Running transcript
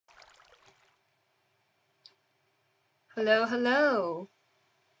Hello, hello.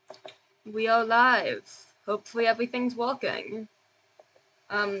 We are live. Hopefully everything's working.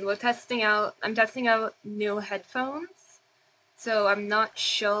 I'm testing out new headphones, so I'm not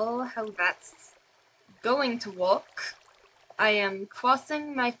sure how that's going to work. I am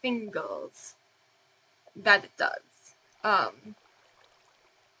crossing my fingers that it does.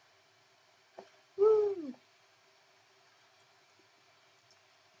 Woo.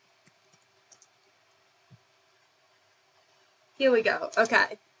 Here we go.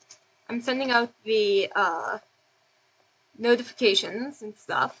 Okay. I'm sending out the notifications and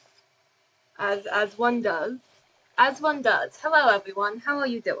stuff as one does. As one does. Hello everyone. How are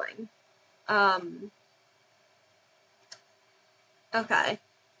you doing? Okay.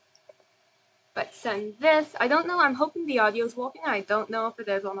 Let's send this. I don't know. I'm hoping the audio's working. I don't know if it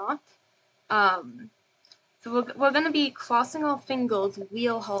is or not. So we're gonna be crossing our fingers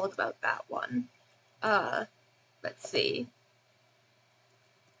real hard about that one. Let's see.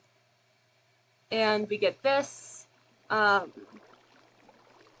 And we get this.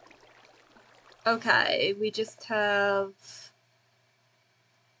 Okay, we just have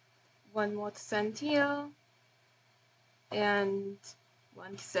one more to send here. And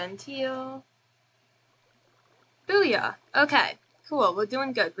one to send here. Booyah! Okay, cool. We're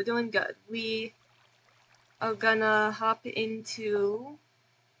doing good. We're doing good. We are gonna hop into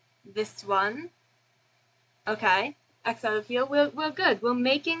this one. Okay, X out of here. We're good. We're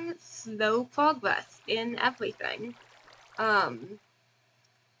making slow progress in everything. We're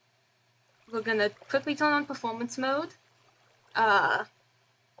gonna quickly turn on performance mode.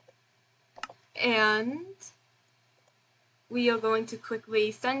 And we are going to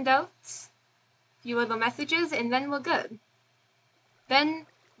quickly send out a few other messages, and then we're good. Then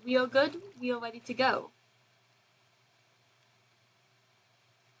we are good. We are ready to go.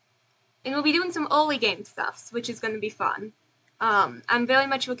 And we'll be doing some early game stuff, which is going to be fun. I'm very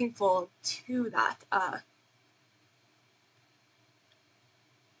much looking forward to that. I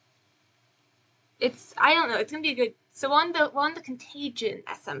don't know, it's going to be good. So we're on the Contagion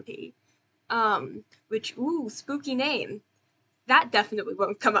Smp, which, ooh, spooky name. That definitely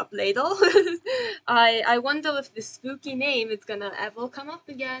won't come up later. I wonder if the spooky name is going to ever come up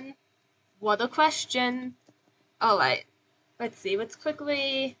again. What a question. Alright, let's see, let's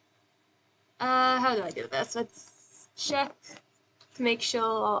quickly... how do I do this? Let's check to make sure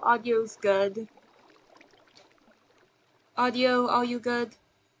our audio's good. Audio, are you good?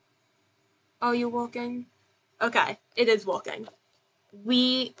 Are you working? Okay, it is working.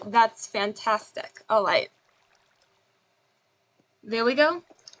 That's fantastic. Alright. There we go.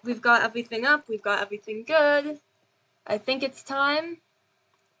 We've got everything up, we've got everything good. I think it's time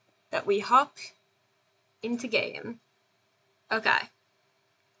that we hop into game. Okay.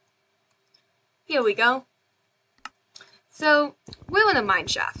 Here we go. So, we're in a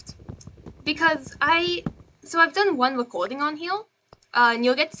mineshaft. Because I've done one recording on here, and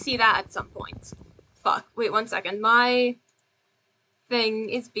you'll get to see that at some point. Fuck, wait 1 second, my thing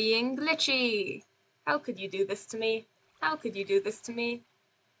is being glitchy. How could you do this to me? How could you do this to me?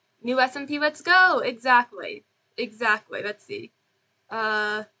 New SMP, let's go! Exactly. Exactly, let's see.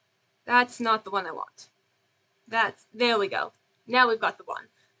 That's not the one I want. There we go. Now we've got the one.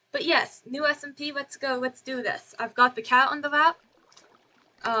 But yes, new SMP, let's go, let's do this. I've got the cat on the lap.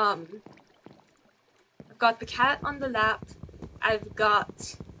 I've got the cat on the lap. I've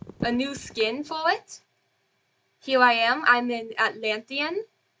got a new skin for it. Here I am. I'm in Atlantean.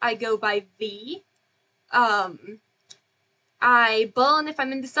 I go by V. I burn if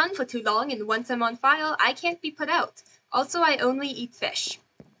I'm in the sun for too long, and once I'm on fire, I can't be put out. Also, I only eat fish.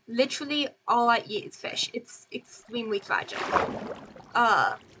 Literally, all I eat is fish. It's extremely tragic.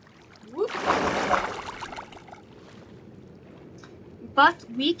 Whoop. But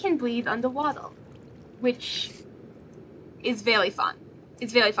we can breathe underwater, which is very fun.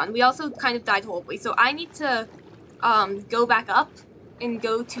 It's very fun. We also kind of died horribly, so I need to go back up and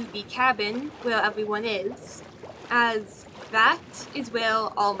go to the cabin where everyone is, as that is where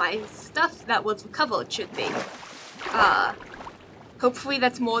all my stuff that was recovered should be. Hopefully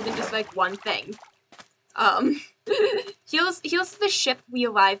that's more than just like one thing. Here's the ship we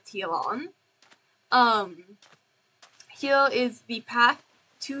arrived here on. Here is the path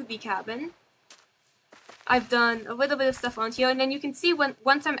to the cabin. I've done a little bit of stuff on here, and then you can see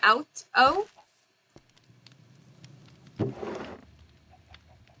once I'm out. Oh,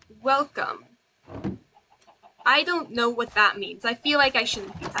 welcome. I don't know what that means. I feel like I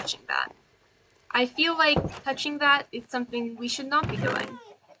shouldn't be touching that. I feel like touching that is something we should not be doing.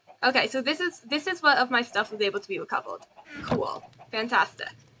 Okay, so this is what of my stuff was able to be recovered. Cool.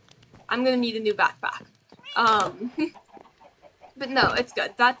 Fantastic. I'm gonna need a new backpack. But no, it's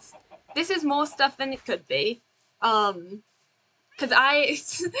good. This is more stuff than it could be. Because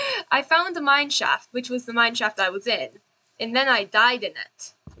I found a mine shaft, which was the mine shaft I was in, and then I died in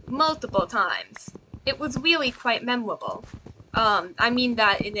it multiple times. It was really quite memorable. I mean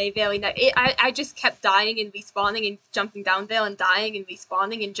that in a very I just kept dying and respawning and jumping down there and dying and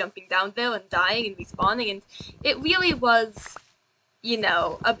respawning and jumping down there and dying and respawning, and it really was, you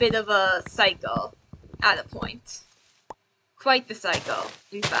know, a bit of a cycle at a point. Quite the cycle,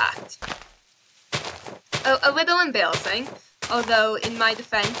 in fact. A little embarrassing, although in my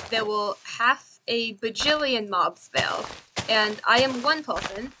defense there were half a bajillion mobs there, and I am one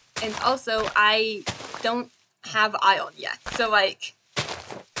person, and also I don't have iron yet, so like,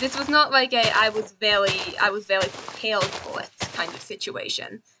 this was not like I was very prepared for it kind of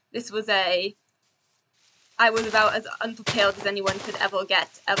situation. This was I was about as unprepared as anyone could ever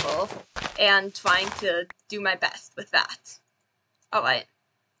get, ever, and trying to do my best with that. Alright.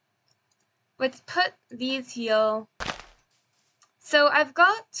 Let's put these here. So I've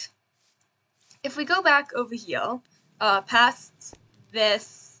got, if we go back over here, past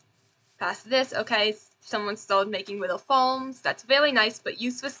this, okay, someone started making little farms. That's very nice, but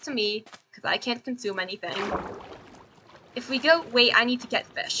useless to me, because I can't consume anything. If we go, wait, I need to get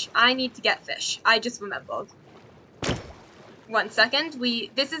fish. I just remembered. 1 second,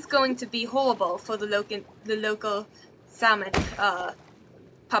 this is going to be horrible for the local salmon,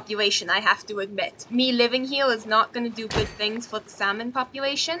 population, I have to admit. Me living here is not going to do good things for the salmon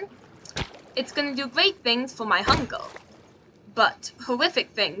population. It's going to do great things for my hunger, but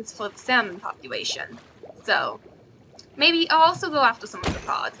horrific things for the salmon population. So, maybe I'll also go after some of the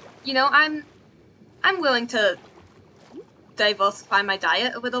pod. You know, I'm willing to diversify my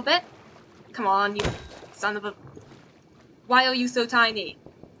diet a little bit. Come on, you son of a... Why are you so tiny?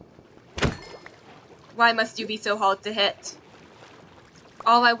 Why must you be so hard to hit?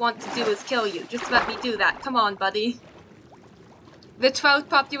 All I want to do is kill you. Just let me do that. Come on, buddy. The trout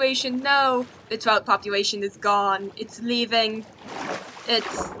population, no! The trout population is gone. It's leaving.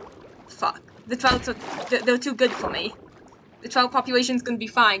 It's... Fuck. The trouts are... They're too good for me. The trout population's gonna be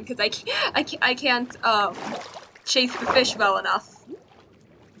fine, because I can't, chase the fish well enough.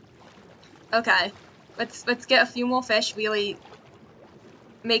 Okay. Let's get a few more fish, really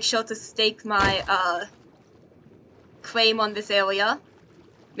make sure to stake my, claim on this area.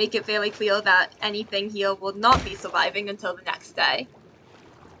 Make it very clear that anything here will not be surviving until the next day.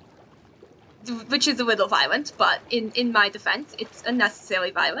 Which is a little violent, but in my defense, it's a necessary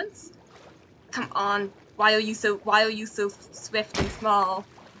violence. Come on, why are you so swift and small?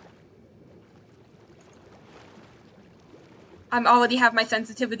 I already have my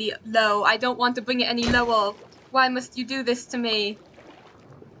sensitivity low. I don't want to bring it any lower. Why must you do this to me?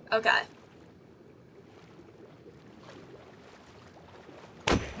 Okay.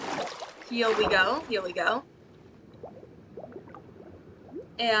 Here we go, here we go.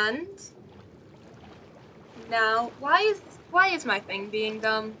 And now, why is my thing being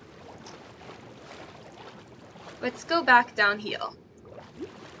dumb? Let's go back down here.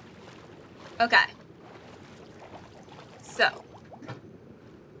 Okay. So,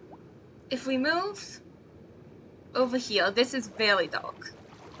 if we move over here, this is very dark.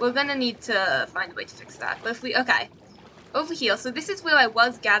 We're gonna need to find a way to fix that. But if we, okay. Over here, so this is where I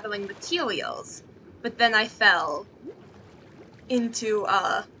was gathering materials, but then I fell into,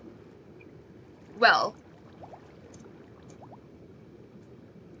 well,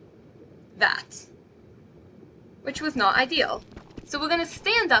 that, which was not ideal. So we're gonna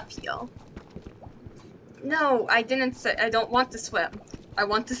stand up here. No, I didn't say, I don't want to swim. I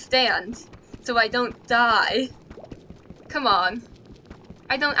want to stand, so I don't die. Come on.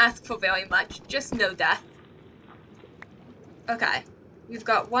 I don't ask for very much, just no death. Okay, we've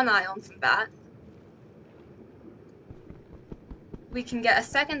got 1 iron from that. We can get a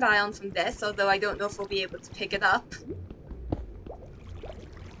 2nd iron from this, although I don't know if we'll be able to pick it up.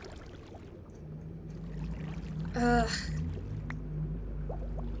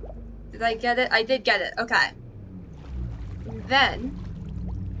 Did I get it? I did get it, okay. And then,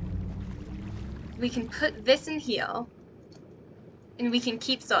 we can put this in here, and we can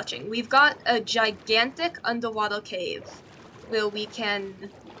keep searching. We've got a gigantic underwater cave where we can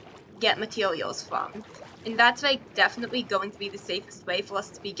get materials from. And that's like definitely going to be the safest way for us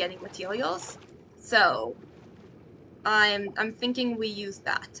to be getting materials. So I'm thinking we use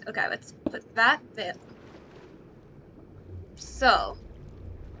that. Okay, let's put that there. So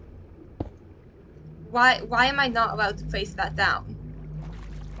why am I not allowed to place that down?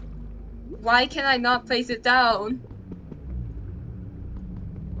 Why can I not place it down?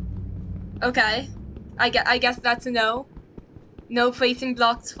 Okay. I guess that's a no. No placing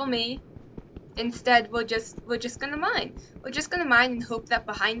blocks for me. Instead, we're just gonna mine. We're just gonna mine and hope that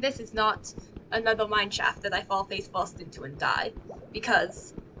behind this is not another mine shaft that I fall face first into and die.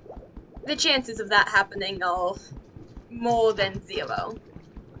 Because the chances of that happening are more than 0.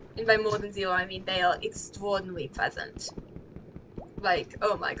 And by more than 0, I mean they are extraordinarily present. Like,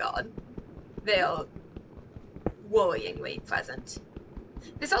 oh my god. They are worryingly present.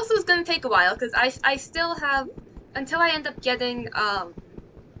 This also is going to take a while, because I still have, until I end up getting,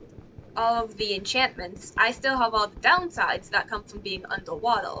 all of the enchantments, I still have all the downsides that come from being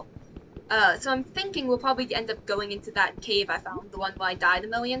underwater. So I'm thinking we'll probably end up going into that cave I found, the one where I died a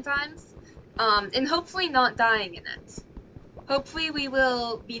million times, and hopefully not dying in it. Hopefully we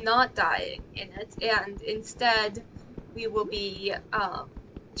will be not dying in it, and instead we will be,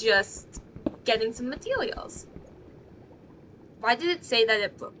 just getting some materials. Why did it say that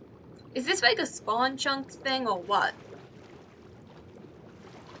it broke? Is this like a spawn chunk thing or what?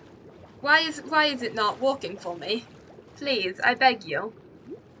 Why is it not working for me? Please, I beg you.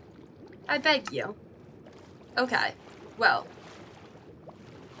 I beg you. Okay, well.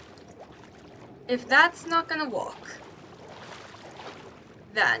 If that's not gonna work,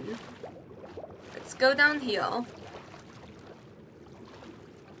 then let's go down here.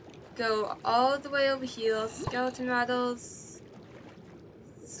 Go all the way over here. Skeleton rattles.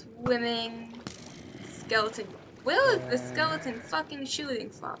 Swimming. Skeleton. Where is the skeleton fucking shooting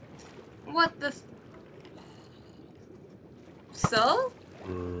from? What the So?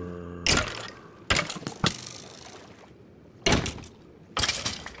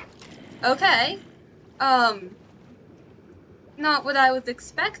 Okay. Not what I was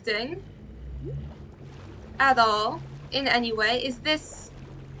expecting. At all. In any way. Is this...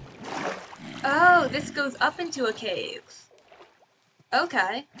 Oh, this goes up into a cave.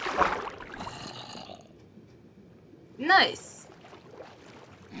 Okay. Nice.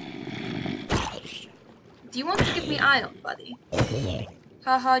 Do you want to give me iron, buddy?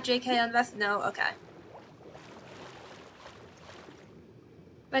 Haha, JK unless no, okay.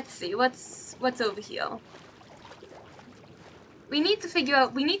 Let's see, what's over here? We need to figure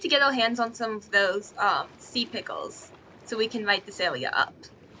out, we need to get our hands on some of those, sea pickles, so we can light this area up.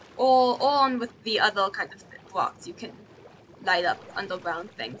 Or on with the other kind of blocks you can light up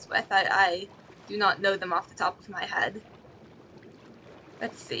underground things with. I do not know them off the top of my head.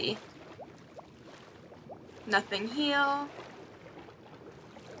 Let's see. Nothing here.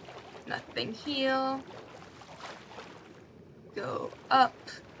 Nothing here. Go up.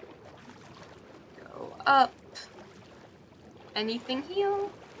 Go up. Anything here?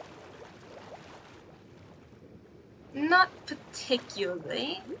 Not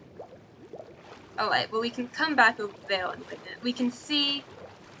particularly. Alright, well we can come back over there in a minute. We can see...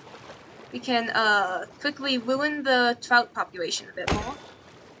 We can, quickly ruin the trout population a bit more.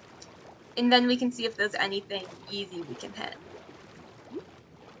 And then we can see if there's anything easy we can hit.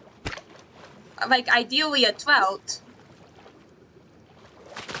 Like, ideally a trout.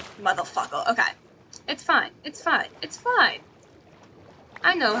 Motherfucker. Okay. It's fine. It's fine. It's fine.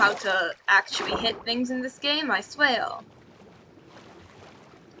 I know how to actually hit things in this game, I swear.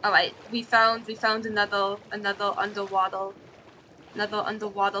 Alright, we found another underwater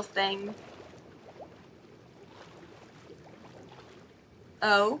thing.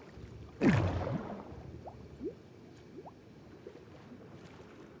 Oh.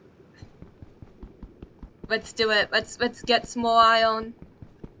 Let's do it. Let's get some more iron.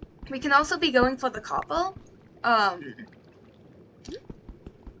 We can also be going for the copper. I'm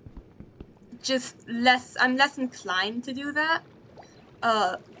less inclined to do that.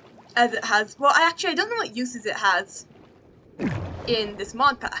 As it has, well, I don't know what uses it has in this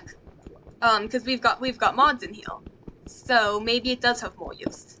mod pack. Because we've got mods in here. So maybe it does have more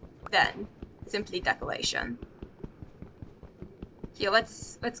use than simply decoration. Here,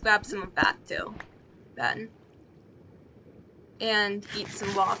 let's grab some of that too, then. And eat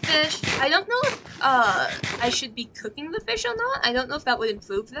some raw fish. I don't know if I should be cooking the fish or not. I don't know if that would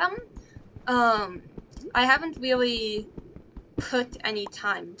improve them. I haven't really put any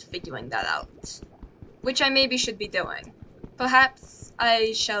time into figuring that out, which I maybe should be doing. Perhaps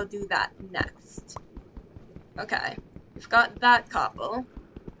I shall do that next. Okay, we've got that copper.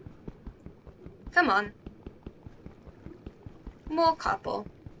 Come on. More copper.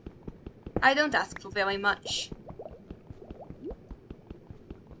 I don't ask for very much.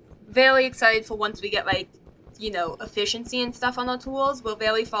 Very excited for once we get, like, you know, efficiency and stuff on our tools. We're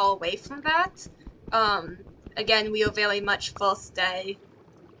very far away from that. Again, we are very much first day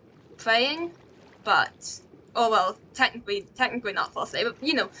playing, but Oh well, technically not first day, but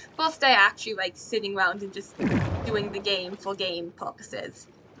you know, first day actually like sitting around and just doing the game for game purposes,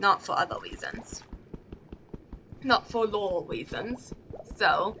 not for other reasons. Not for lore reasons.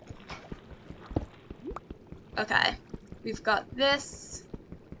 So, okay, we've got this.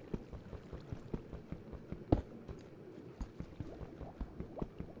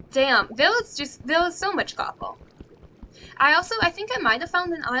 Damn, there was so much copper. I think I might have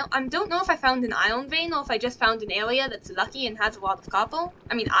found an iron. I don't know if I found an iron vein or if I just found an area that's lucky and has a lot of copper.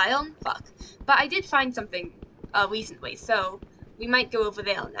 I mean iron, fuck. But I did find something recently, so we might go over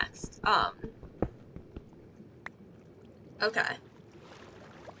there next. Okay.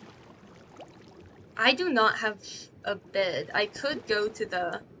 I do not have a bed. I could go to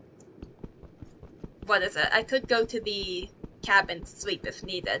the... What is it? I could go to the cabin to sleep if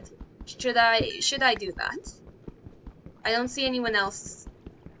needed. Should I do that? I don't see anyone else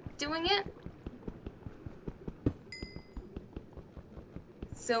doing it.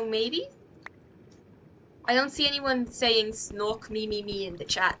 So maybe? I don't see anyone saying snork me in the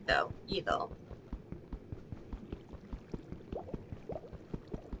chat though, either.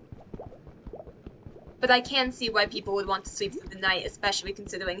 But I can see why people would want to sleep through the night, especially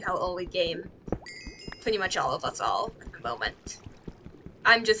considering how early game pretty much all of us are at the moment.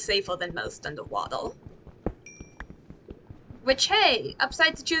 I'm just safer than most underwater. Which, hey,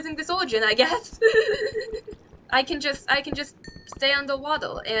 upside to choosing this origin, I guess. I can just stay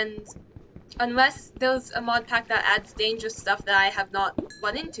underwater, and unless there's a mod pack that adds dangerous stuff that I have not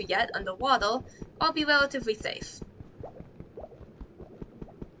run into yet underwater, I'll be relatively safe.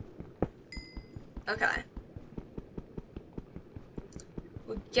 Okay.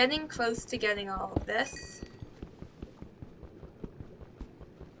 We're getting close to getting all of this.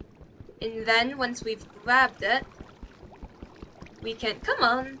 And then, once we've grabbed it, we can... Come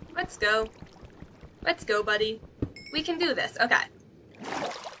on, let's go. Let's go, buddy. We can do this. Okay.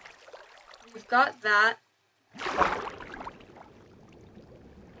 We've got that.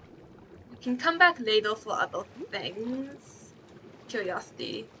 We can come back later for other things.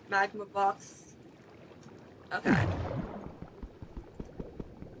 Curiosity. Magma box. Okay.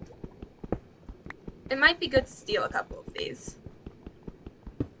 It might be good to steal a couple of these.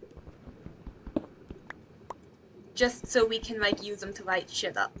 Just so we can, like, use them to light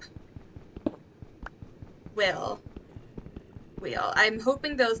shit up. Well, I'm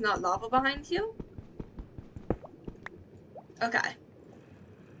hoping there's not lava behind you. Okay.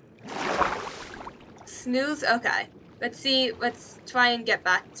 Snooze? Okay. Let's try and get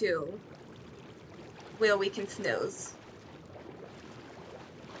back to where we can snooze.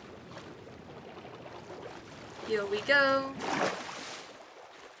 Here we go.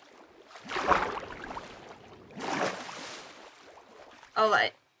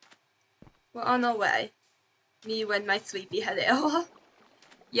 Alright. We're on our way. Me and my sleepyhead ale.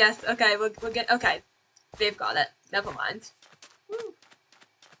 Yes, okay, we're getting... Okay. They've got it. Never mind. Woo.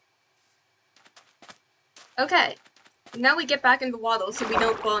 Okay. Now we get back in the water so we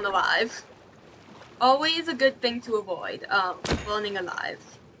don't burn alive. Always a good thing to avoid, burning alive.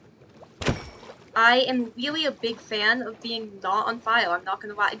 I am really a big fan of being not on fire, I'm not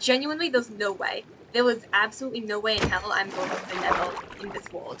gonna lie. Genuinely, there's no way. There was absolutely no way in hell I'm going to the Nether in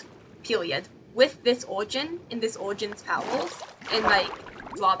this world. Period. With this origin, and this origin's powers, and, like,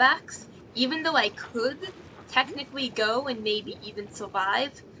 drawbacks, even though I could technically go and maybe even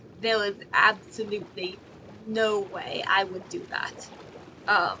survive, there is absolutely no way I would do that.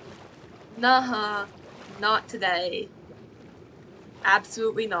 Nah, not today.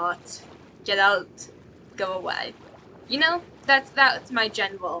 Absolutely not. Get out. Go away. You know, that's my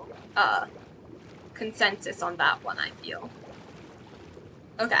general, consensus on that one, I feel.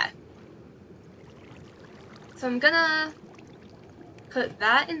 Okay. So I'm gonna put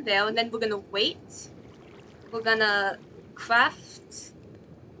that in there, and then we're gonna wait. We're gonna craft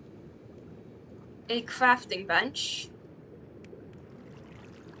a crafting bench.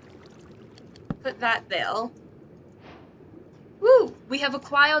 Put that there. Woo! We have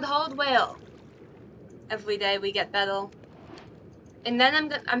acquired hardware! Every day we get better. And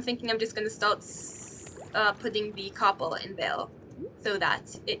then I'm thinking I'm just gonna start putting the copper in there so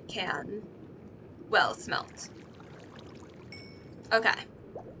that it can, well, smelt. Okay.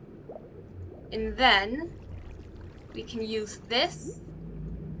 And then we can use this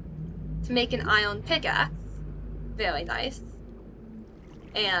to make an iron pickaxe. Very nice.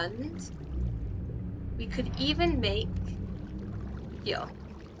 And we could even make... Here.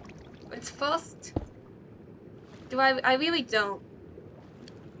 Let's first... I really don't...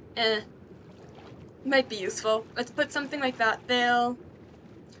 Might be useful. Let's put something like that there.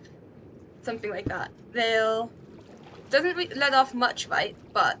 Something like that. Veil. Doesn't let off much light,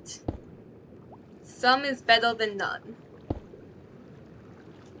 but some is better than none.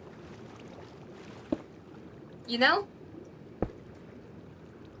 You know?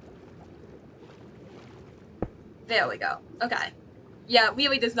 There we go. Okay. Yeah,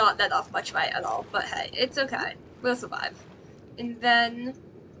 really does not let off much light at all, but hey, it's okay. We'll survive. And then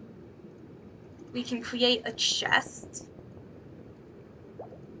we can create a chest,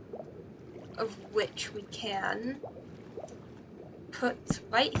 of which we can put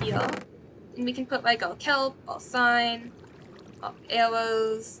right here. And we can put like our kelp, our sign, our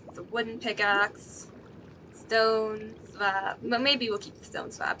arrows, the wooden pickaxe, stone slab. Well, maybe we'll keep the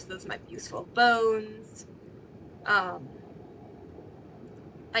stone slabs, those might be useful. Bones.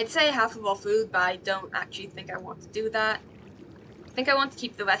 I'd say half of our food, but I don't actually think I want to do that. I think I want to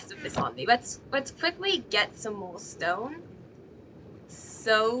keep the rest of this on me. Let's quickly get some more stone,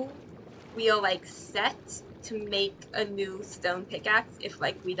 so we are like set to make a new stone pickaxe if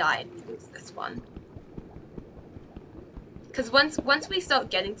like we die and we lose this one. Because once we start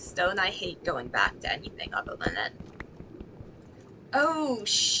getting to stone, I hate going back to anything other than it. Oh,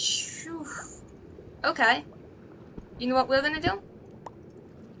 shoo. Okay. You know what we're gonna do?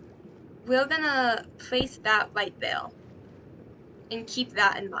 We're gonna place that right there. And keep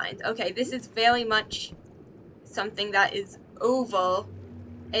that in mind. Okay, this is very much something that is over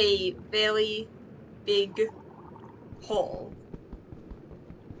a very big hole.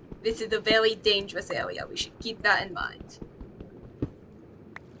 This is a very dangerous area. We should keep that in mind.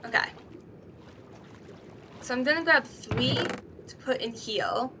 Okay. So I'm gonna grab 3 to put in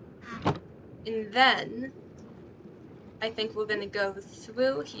here. And then I think we're gonna go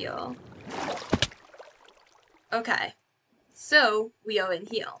through here. Okay. So we are in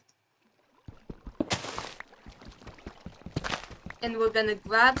here. And we're gonna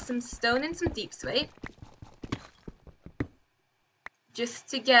grab some stone and some deep slate. Just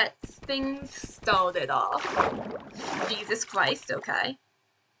to get things started off. Jesus Christ, okay.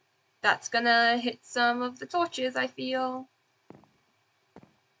 That's gonna hit some of the torches, I feel.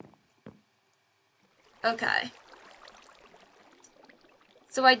 Okay.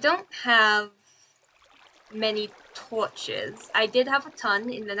 So I don't have many torches. I did have a ton,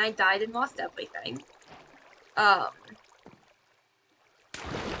 and then I died and lost everything.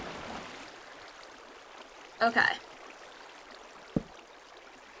 Okay.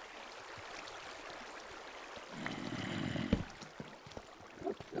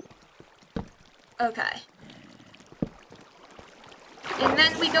 Okay. And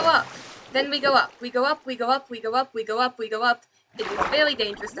then we go up. Then we go up. We go up, we go up, we go up, we go up, we go up. It is very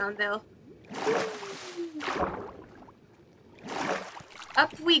dangerous down there.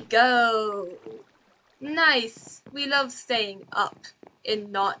 Up we go. Nice. We love staying up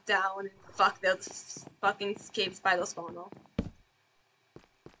and not down. And fuck those fucking cave spider spawner.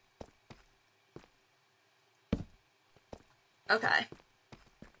 Okay.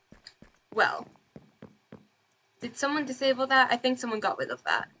 Well. Did someone disable that? I think someone got rid of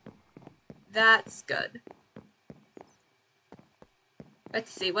that. That's good.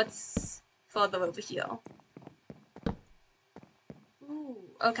 Let's see, what's further over here? Ooh,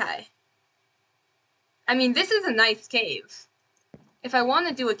 okay. I mean, this is a nice cave. If I want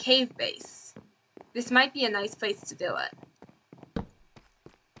to do a cave base, this might be a nice place to do it.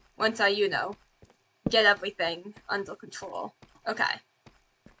 Once I, you know, get everything under control. Okay.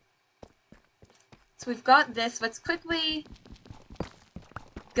 So we've got this. Let's quickly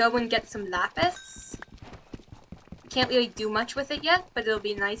go and get some lapis. Can't really do much with it yet, but it'll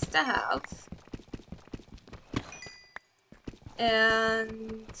be nice to have.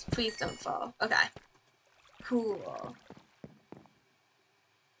 And please don't fall. Okay. Cool.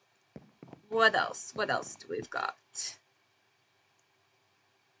 What else? What else do we've got?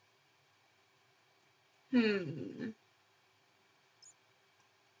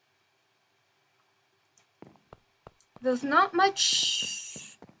 There's not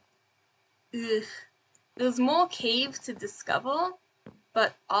much... Ugh. There's more caves to discover,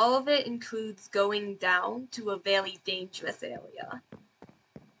 but all of it includes going down to a very dangerous area.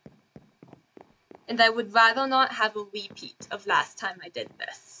 And I would rather not have a repeat of last time I did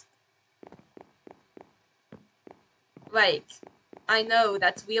this. Like, I know,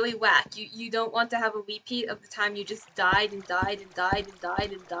 that's really whack. You don't want to have a repeat of the time you just died and died and died and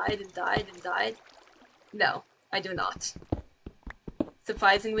died and died and died and died. No, I do not.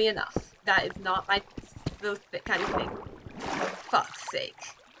 Surprisingly enough, that is not my kind of thing. Fuck's sake.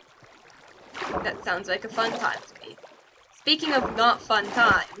 That sounds like a fun time to me. Speaking of not fun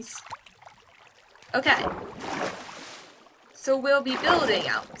times. Okay. So we'll be building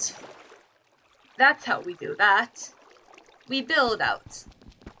out that's how we do that. We build out.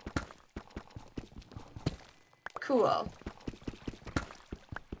 Cool.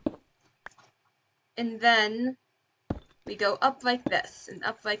 And then we go up like this, and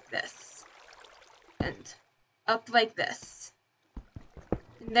up like this, and up like this.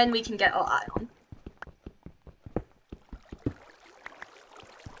 And then we can get our iron.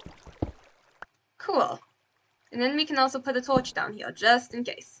 Cool. And then we can also put a torch down here, just in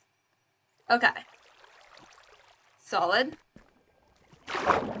case. Okay. Solid.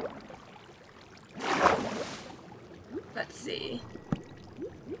 Let's see.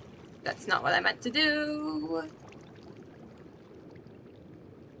 That's not what I meant to do.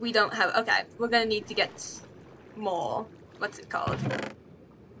 We don't have... Okay, we're gonna need to get more... What's it called?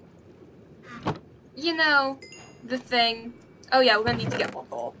 You know, the thing... Oh yeah, we're gonna need to get more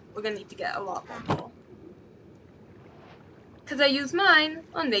coal. We're gonna need to get a lot more coal. Because I used mine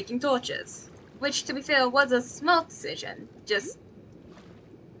on making torches. Which, to be fair, was a smart decision. Just...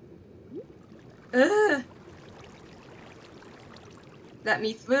 Ugh! Let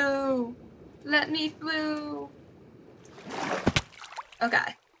me through! Let me through!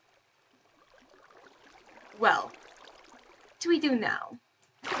 Okay. Well, what do we do now?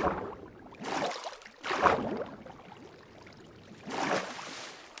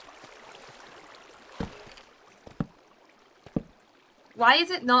 Why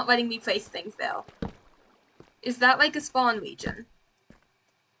is it not letting me place things there? Is that like a spawn region?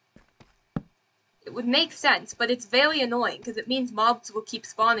 It would make sense, but it's very annoying because it means mobs will keep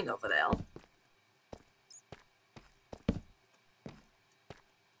spawning over there.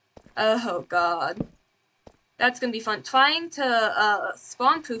 Oh god. That's gonna be fun. Trying to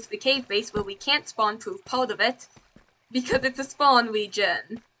spawn-proof the cave base where we can't spawn-proof part of it because it's a spawn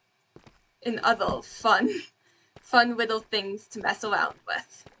region. And other fun little things to mess around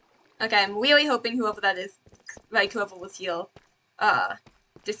with. Okay, I'm really hoping whoever that is, like whoever was here,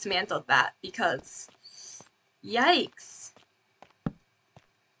 dismantled that because, yikes.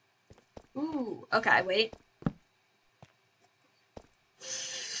 Ooh, okay, wait.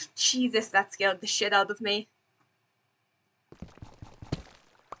 Jesus, that scared the shit out of me.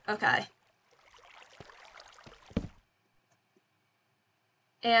 Okay.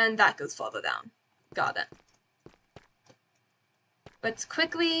 And that goes further down. Got it. Let's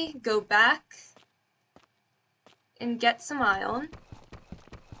quickly go back and get some iron.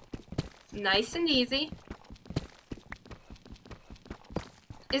 Nice and easy.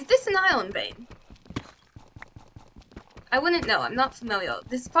 Is this an iron vein? I wouldn't know, I'm not familiar.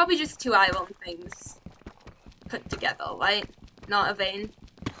 This is probably just two iron things put together, right? Not a vein.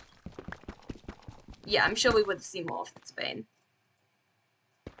 Yeah, I'm sure we would see more if it's vein.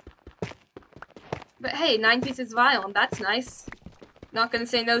 But hey, 9 pieces of iron, that's nice. Not gonna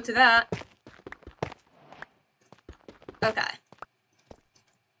say no to that. Okay.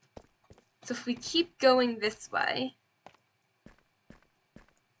 So if we keep going this way...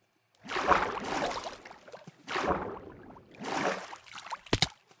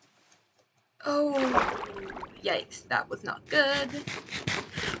 Oh, yikes, that was not good.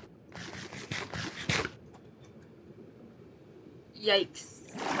 Yikes.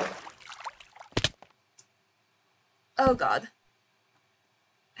 Oh god.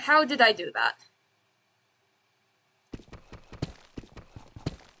 How did I do that?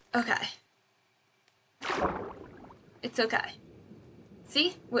 Okay. It's okay.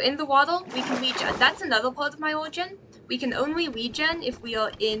 See? We're in the water, we can regen. That's another part of my origin. We can only regen if we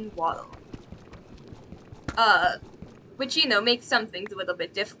are in water. Which, you know, makes some things a little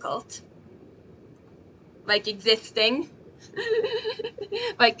bit difficult. Like existing.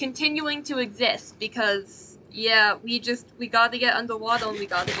 Like continuing to exist, because, yeah, we gotta get underwater and we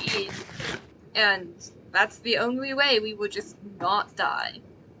gotta eat. And that's the only way we will just not die.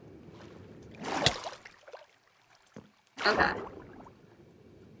 Okay.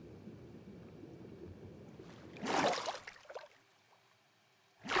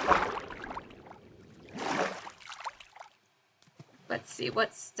 Let's see,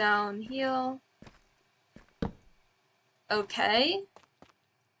 what's down here? Okay.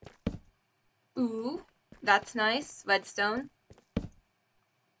 Ooh, that's nice. Redstone.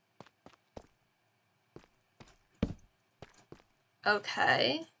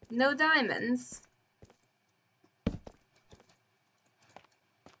 Okay. No diamonds.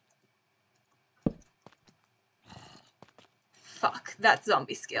 Fuck, that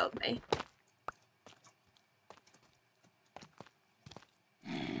zombie scared me.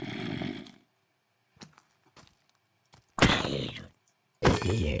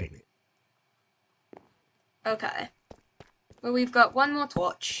 Okay. Well, we've got one more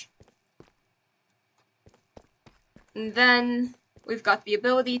torch. And then we've got the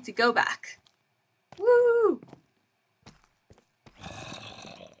ability to go back. Woo!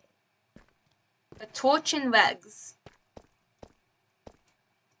 A torch and legs.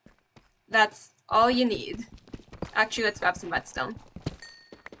 That's all you need. Actually, let's grab some redstone.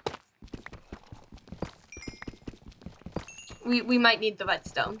 We might need the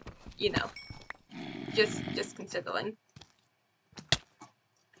redstone, you know. Just considering.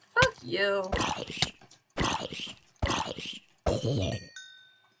 Fuck you.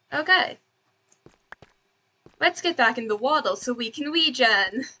 Okay. Let's get back in the water so we can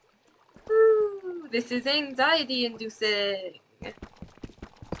regen. Woo, this is anxiety inducing.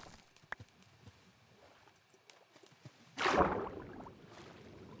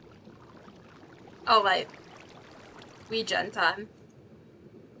 Alright. Regen time.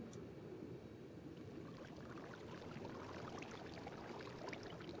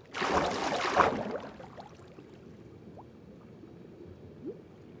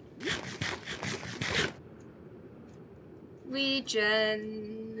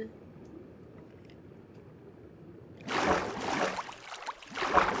 Regen.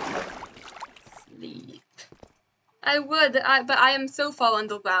 Sleep. I would, but I am so far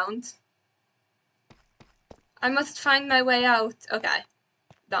underground. I must find my way out. Okay.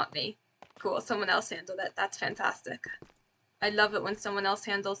 Not me. Cool, someone else handled it. That's fantastic. I love it when someone else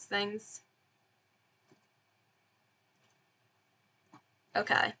handles things.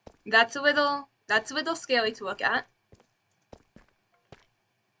 Okay. That's a little scary to look at.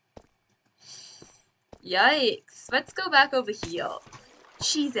 Yikes. Let's go back over here.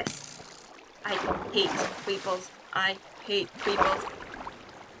 Jesus. I hate creepers. I hate creepers.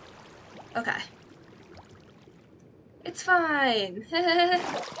 Okay. It's fine.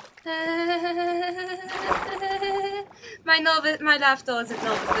 My laughter isn't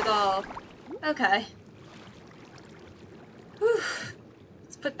nervous at all. Okay. Whew.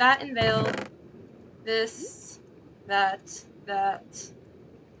 Let's put that in there. This, that.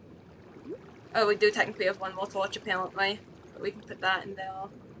 Oh, we do technically have one more torch apparently, but we can put that in there.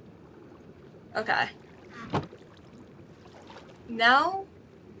 Okay. Now,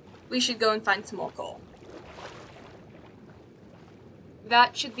 we should go and find some more coal.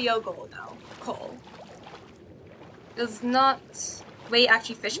 That should be our goal now. Coal. Does not... Wait,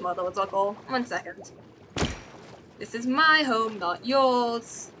 actually fish model is our goal. 1 second. This is my home, not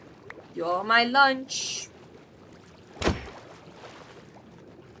yours. You're my lunch.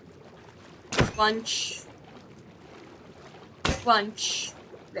 Lunch. Lunch.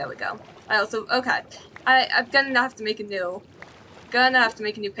 There we go. I also... Okay. I'm gonna have to make a new...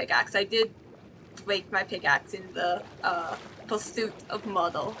 pickaxe. I did break my pickaxe in the, pursuit of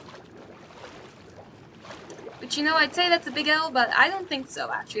model. But you know, I'd say that's a big L, but I don't think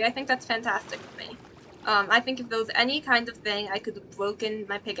so, actually. I think that's fantastic for me. I think if there was any kind of thing I could have broken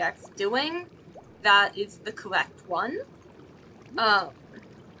my pickaxe doing, that is the correct one. I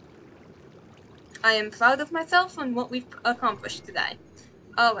am proud of myself on what we've accomplished today.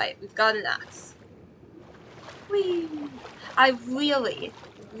 Alright, we've got an axe. Whee! I really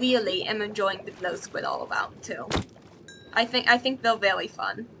am enjoying the glow squid all around, too. I think they're very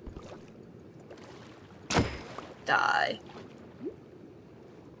fun. Die.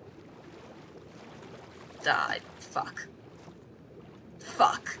 Die. Fuck.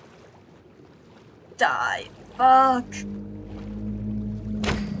 Fuck. Die. Fuck.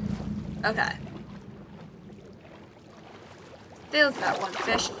 Okay. There's that one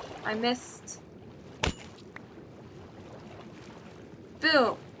fish I missed.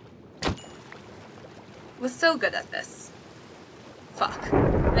 Boom. We're so good at this. Fuck.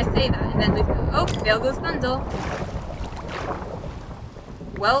 I say that, and then we go, oh, there goes Thunder.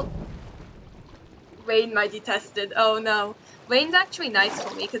 Well, rain, my detested. Oh no. Rain's actually nice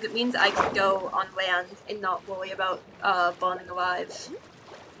for me, because it means I can go on land and not worry about, burning alive.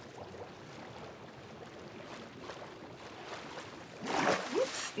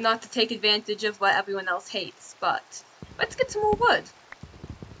 Not to take advantage of what everyone else hates, but let's get some more wood.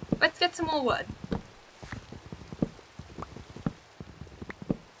 Let's get some more wood.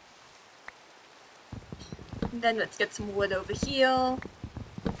 And then let's get some wood over here.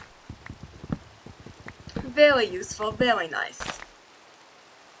 Very useful, very nice.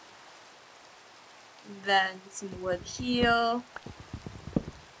 Then some wood here.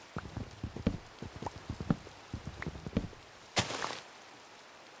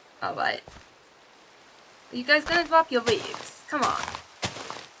 Alright. Are you guys gonna drop your leaves? Come on.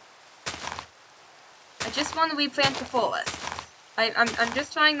 I just want to replant the forest. I'm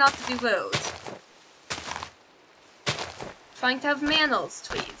just trying not to do roads. Trying to have manners,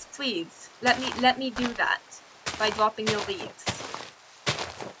 please. Please. Let me do that. by dropping your leaves.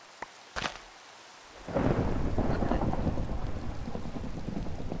 Okay.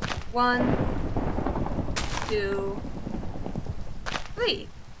 1, 2, 3.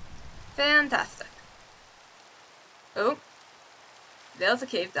 Fantastic. Oh, there's a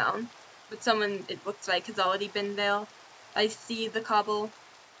cave down. But someone, it looks like, has already been there. I see the cobble.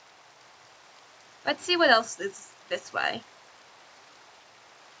 Let's see what else is this way.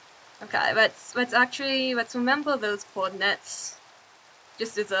 Okay, let's remember those coordinates.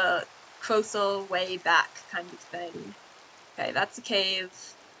 Just as a closer way back kind of thing. Okay, that's a cave.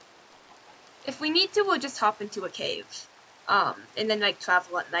 If we need to, we'll just hop into a cave. And then, like,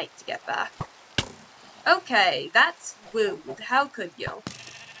 travel at night to get back. Okay, that's rude. How could you?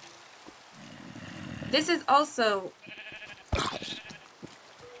 This is also...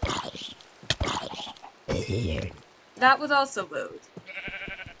 That was also rude.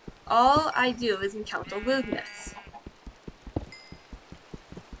 All I do is encounter rudeness.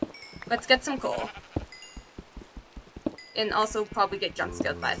 Let's get some coal. And also probably get jump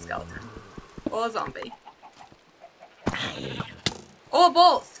scared by a skeleton. Or a zombie. Or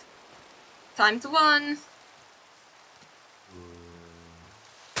both! Time to run!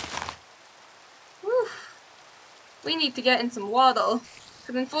 Whew. We need to get in some water.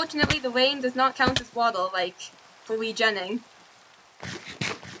 Because unfortunately the rain does not count as water, like, for regenning.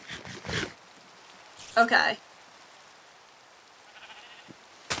 Okay.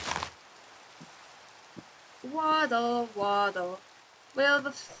 Water, water, where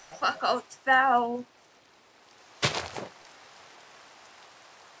the fuck art thou?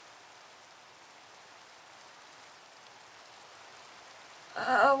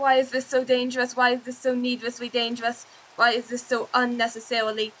 Why is this so dangerous? Why is this so needlessly dangerous? Why is this so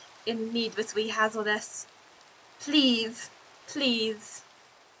unnecessarily and needlessly hazardous? Please, please.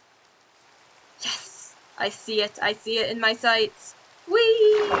 Yes, I see it in my sights.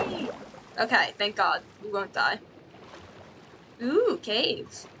 Whee! Okay, thank God, we won't die. Ooh,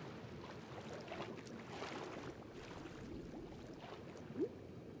 cave.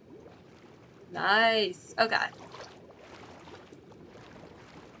 Nice, okay.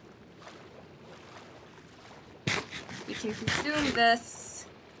 We can consume this.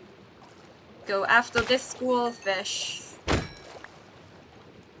 Go after this school of fish.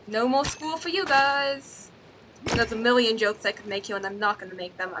 No more school for you guys. There's a million jokes I could make here and I'm not gonna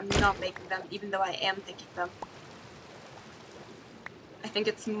make them. I'm not making them, even though I am thinking them. I think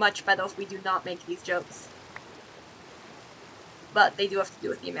it's much better if we do not make these jokes. But they do have to do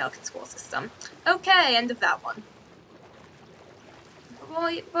with the American school system. Okay, end of that one.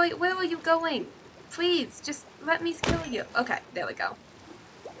 Boy, where are you going? Please, just let me kill you. Okay, there we go.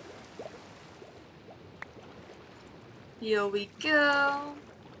 Here we go.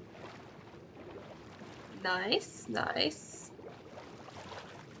 Nice, nice.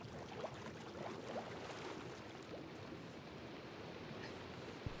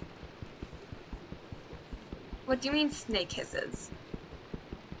 What do you mean snake hisses?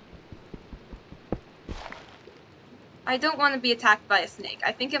 I don't want to be attacked by a snake.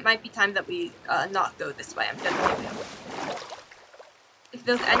 I think it might be time that we not go this way. I'm gonna leave you. If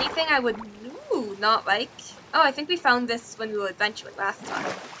there's anything I would not like... Oh, I think we found this when we were adventuring last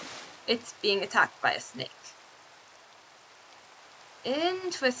time. It's being attacked by a snake.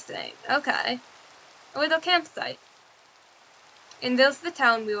 Interesting. Okay. A little campsite. And there's the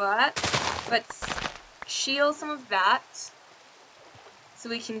town we were at. Let's shield some of that. So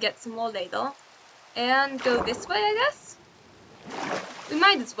we can get some more later. And go this way, I guess? We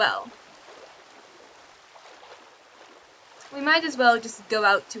might as well. We might as well just go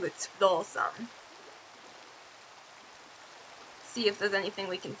out to explore some. See if there's anything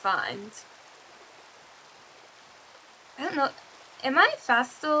we can find. I don't know. Am I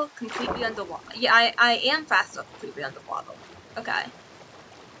faster completely underwater? Yeah, I am faster completely underwater. Okay.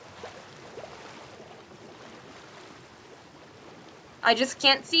 I just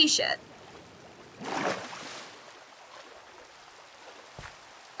can't see shit.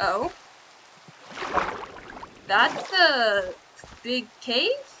 Oh. That's a big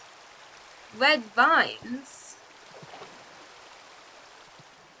cave? Red vines.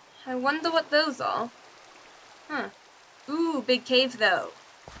 I wonder what those are. Huh. Ooh, big cave though.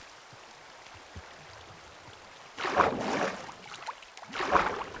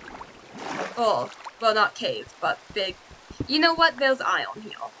 Oh, well not cave, but big. You know what? There's iron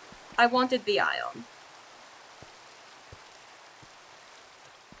here. I wanted the iron.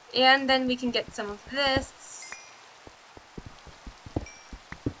 And then we can get some of this.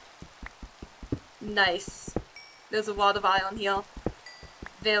 Nice. There's a lot of iron here.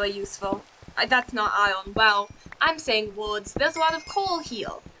 Very useful. That's not iron. Well, I'm saying woods. There's a lot of coal here.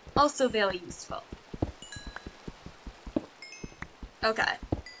 Also very useful. Okay.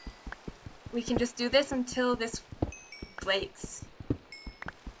 We can just do this until this breaks.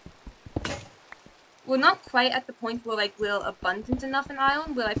 We're not quite at the point where, like, we're abundant enough in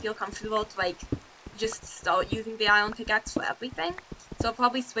iron where I feel comfortable to, like, just start using the iron pickaxe for everything. So I'll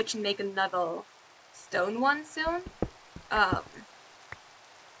probably switch and make another stone one soon.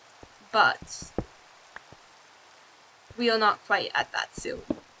 But we are not quite at that soon,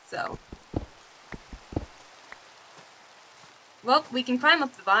 so. Well, we can climb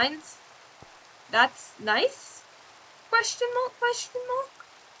up the vines. That's nice? Question mark, question mark?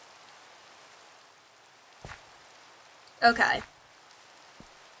 Okay.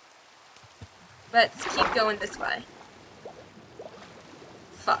 Let's keep going this way.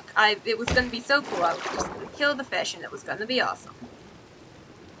 Fuck, it was gonna be so cool, I was just gonna kill the fish and it was gonna be awesome.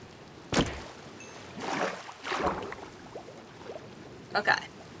 Okay.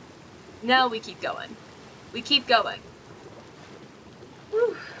 Now we keep going. We keep going.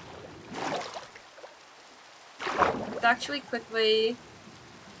 Whew. Let's actually quickly...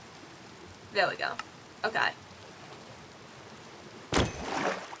 There we go. Okay.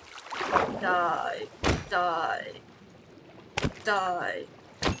 Die. Die. Die.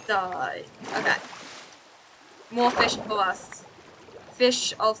 Die. Okay. More fish for us.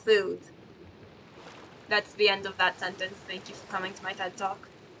 Fish or food. That's the end of that sentence. Thank you for coming to my TED Talk.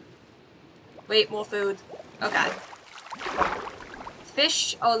 Wait, more food. Okay.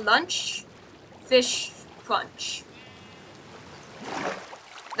 Fish or lunch? Fish crunch.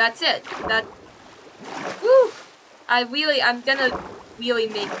 That's it. That... Woo! I'm gonna really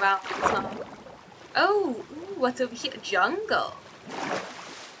make rounds, huh? Oh, ooh, what's over here? Jungle.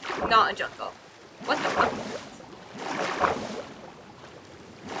 Not a jungle. What the fuck is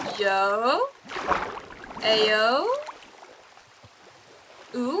this? Yo? Ayo?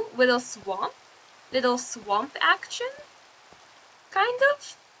 Ooh, little swamp? Little swamp action? Kind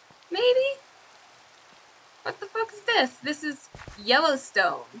of? Maybe? What the fuck is this? This is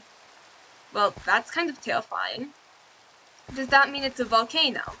Yellowstone. Well, that's kind of terrifying. Does that mean it's a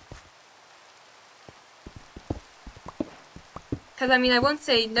volcano? Because, I mean, I won't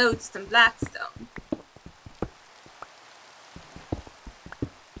say no to some Blackstone.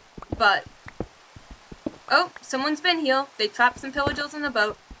 But... Oh, someone's been here. They trapped some pillagers in a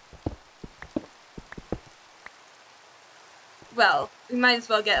boat. Well, we might as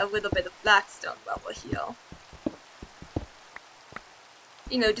well get a little bit of Blackstone while we're here.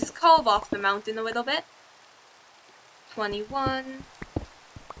 You know, just carve off the mountain a little bit. 21.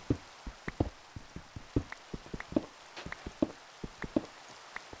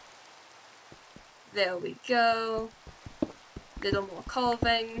 There we go. Little more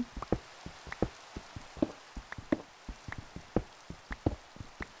carving.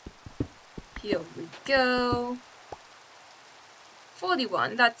 Here we go.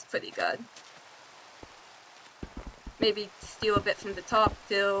 41, that's pretty good. Maybe steal a bit from the top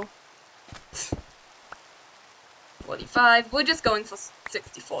too. 45, we're just going for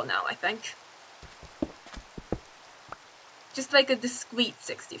 64 now, I think. Just like a discreet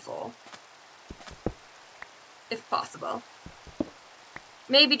 64. If possible.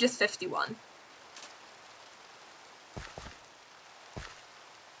 Maybe just 51.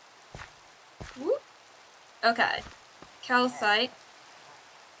 Whoop. Okay. Calcite.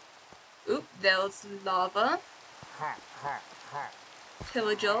 Oop, there's lava.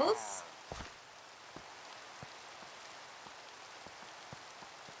 Pillagers.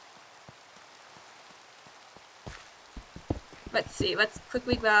 Let's see, let's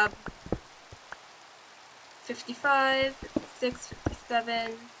quickly grab 55, 56,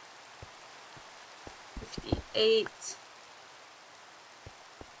 57, 58,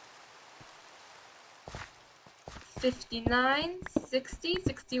 59, 60,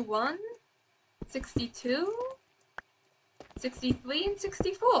 61, 62, 63, and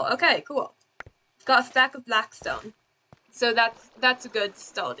 64. Okay, cool. Got a stack of Blackstone. So that's a good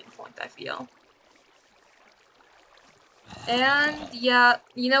starting point, I feel. And yeah,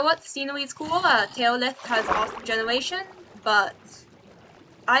 you know what? Scenery is cool. Terralith has awesome generation, but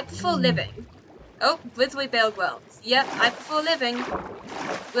I prefer living. Oh, grizzly bear grounds. Yep, I prefer living.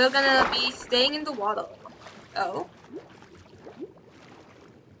 We're gonna be staying in the water. Oh.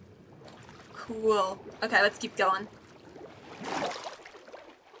 Cool. Okay, let's keep going.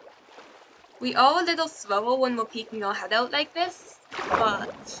 We are a little slower when we're peeking our head out like this,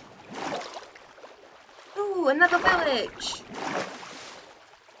 but... Ooh, another village!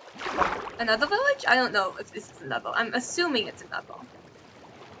 Another village? I don't know if this is another. I'm assuming it's another.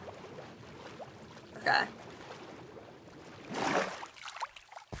 Okay.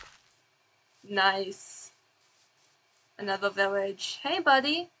 Nice. Another village. Hey,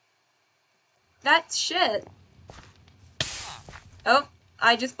 buddy. That's shit. Oh,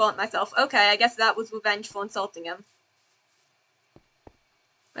 I just burnt myself. Okay, I guess that was revenge for insulting him.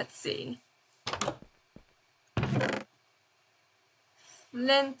 Let's see.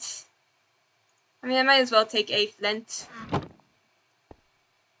 Flint. I mean, I might as well take a flint.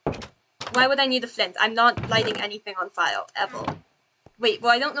 Why would I need a flint? I'm not lighting anything on fire, ever. Wait,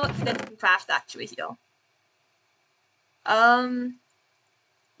 well, I don't know what flint can craft actually here.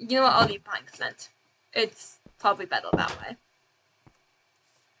 You know what? I'll leave behind the flint. It's probably better that way.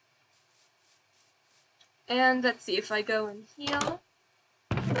 And let's see if I go in here.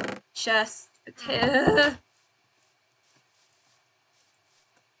 Chest.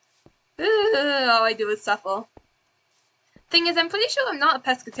 All I do is suffer. Thing is, I'm pretty sure I'm not a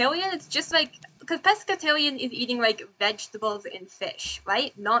pescatarian. It's just like, because pescatarian is eating like vegetables and fish,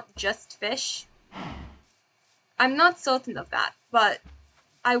 right? Not just fish. I'm not certain of that, but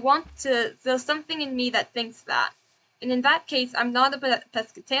I want to, there's something in me that thinks that. And in that case, I'm not a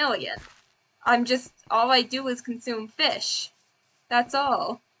pescatarian. I'm just, all I do is consume fish. That's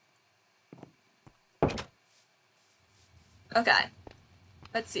all. Okay.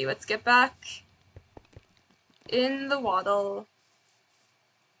 Let's see, let's get back in the water.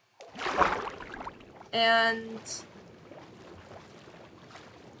 And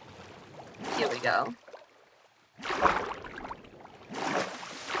here we go.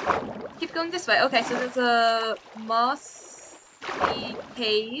 Keep going this way. Okay, so there's a mossy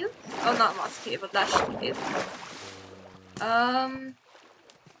cave. Oh, not mossy cave, a lush cave. And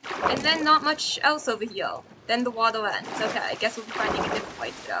then not much else over here. Then the water ends. Okay, I guess we'll be finding a different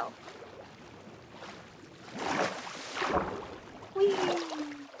way to go. Whee!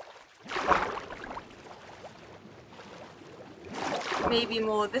 Maybe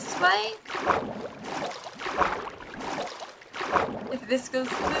more this way? If this goes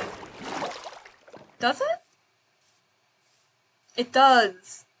through... Does it? It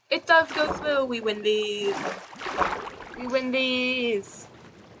does. It does go through. We win these. We win these.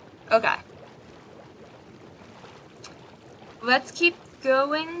 Okay. Let's keep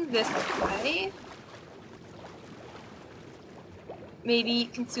going this way. Maybe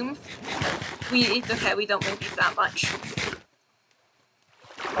consume... Okay, we don't win these that much.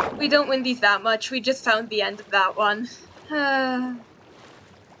 We don't win these that much. We just found the end of that one.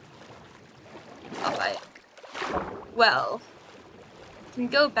 Alright. Well, we can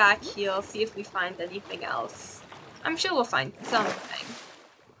go back here, see if we find anything else. I'm sure we'll find something.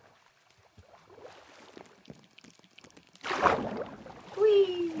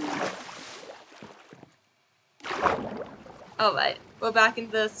 Whee! Alright, we're back in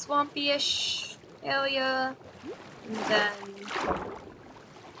the swampy-ish area. And then...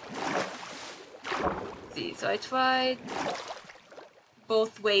 Let's see, so I tried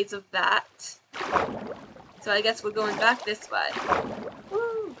both ways of that. So I guess we're going back this way.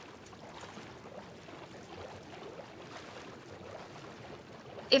 Woo!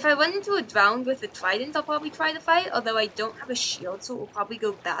 If I run into a drowned with a trident, I'll probably try to fight, although I don't have a shield, so it will probably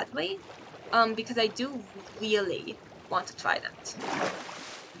go badly. Because I do really want a trident.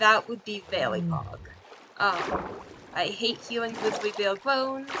 That would be very pog. I hate healing grizzly bear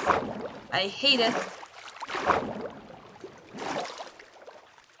groans. I hate it.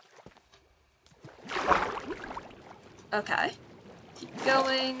 Okay. Keep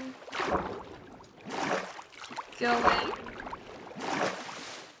going. Keep going.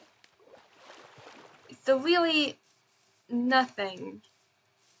 So really, nothing.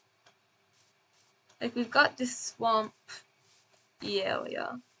 Like, we've got this swamp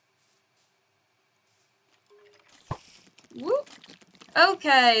area. Whoop.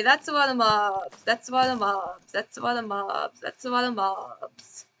 Okay, that's a lot of mobs. That's a lot of mobs. That's a lot of mobs. That's a lot of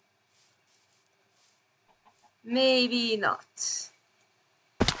mobs. Maybe not.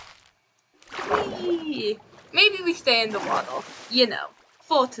 Whee! Maybe we stay in the water. You know,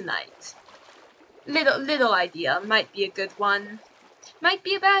 for tonight. Little idea. Might be a good one. Might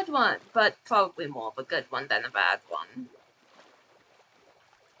be a bad one, but probably more of a good one than a bad one.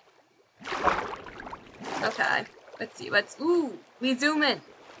 Okay. Let's see, ooh, we zoom in.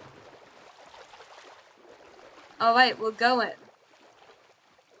 Alright, we're going.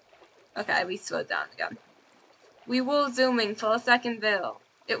 Okay, we slowed down again. We were zooming for a second there.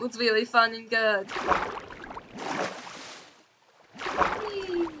 It was really fun and good.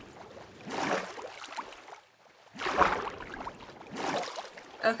 Whee!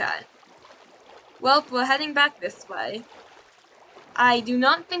 Okay. Well, we're heading back this way. I do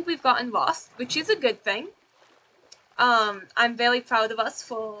not think we've gotten lost, which is a good thing. I'm very proud of us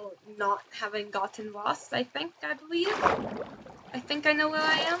for not having gotten lost, I believe. I think I know where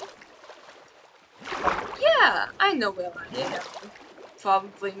I am. Yeah, I know where I am.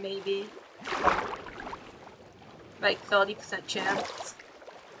 Probably, maybe. Like 30% chance.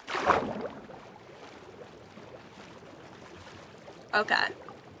 Okay.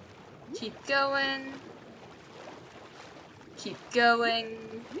 Keep going. Keep going.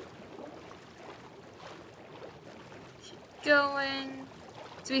 Keep going.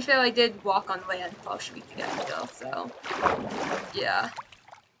 To be fair, I did walk on land partially to get here, so yeah.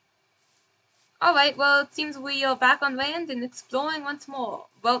 Alright, well, it seems we are back on land and exploring once more.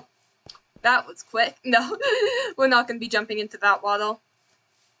 Well, that was quick. No, we're not going to be jumping into that water.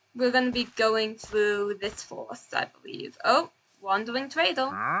 We're going to be going through this forest, I believe. Oh, wandering trader.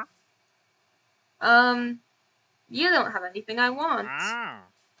 Huh? You don't have anything I want.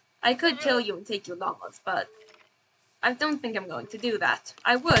 I could kill you and take your llamas, but I don't think I'm going to do that.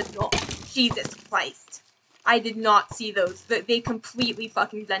 I would. Oh, Jesus Christ. I did not see those. They completely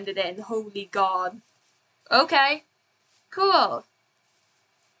fucking blended in. Holy God. Okay. Cool.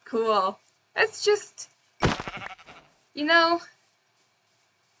 Cool. Let's just, you know,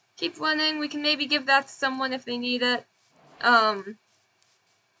 keep running. We can maybe give that to someone if they need it.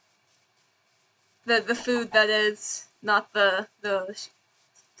 The food, that is, not the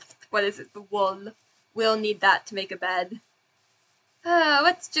what is it, the wool. We'll need that to make a bed.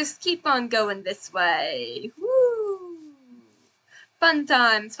 Let's just keep on going this way. Woo! Fun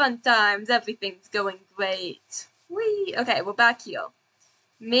times, everything's going great. Whee! Okay, we're back here.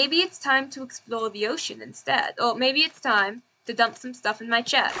 Maybe it's time to explore the ocean instead. Or maybe it's time to dump some stuff in my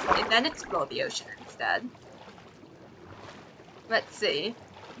chest and then explore the ocean instead. Let's see.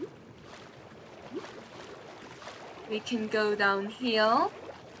 We can go down here.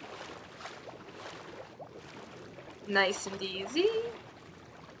 Nice and easy.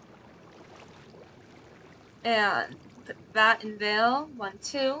 And put that in there. 1,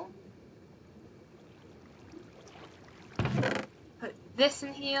 2. Put this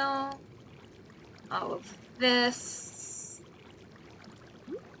in here. All of this.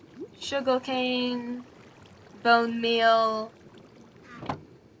 Sugarcane. Bone meal.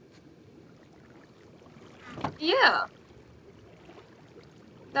 Yeah.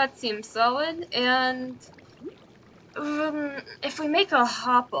 That seems solid. And if we make a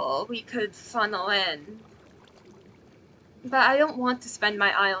hopper, we could funnel in. But I don't want to spend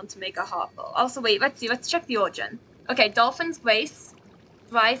my iron to make a hopper. Also, wait, let's see. Let's check the origin. Okay, dolphin's grace,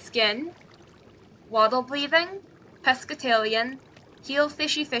 dry skin, water breathing, pescatarian, heal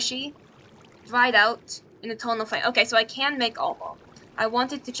fishy, dried out, and eternal flame. Okay, so I can make armor. I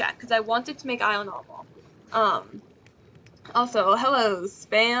wanted to check, because I wanted to make iron armor. Also, hello,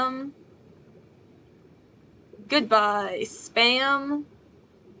 spam. Goodbye, spam.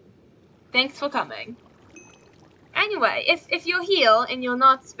 Thanks for coming. Anyway, if you're here and you're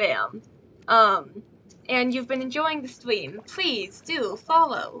not spammed, and you've been enjoying the stream, please do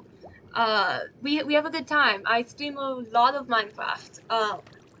follow. We have a good time. I stream a lot of Minecraft.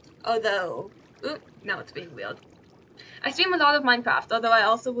 Although, now it's being weird. I stream a lot of Minecraft, although I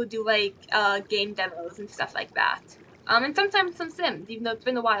also will do like game demos and stuff like that. And sometimes some Sims, even though it's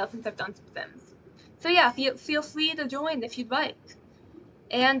been a while since I've done some Sims. So yeah, feel free to join if you'd like.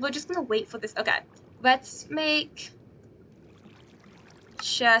 And we're just gonna wait for this. Okay, let's make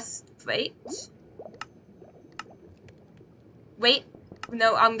chest plate. Wait,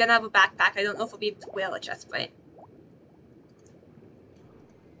 no, I'm gonna have a backpack. I don't know if I'll be able to wear a chest plate.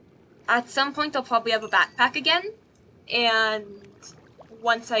 At some point, I'll probably have a backpack again. And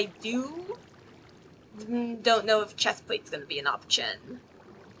once I do, don't know if chest plate's gonna be an option.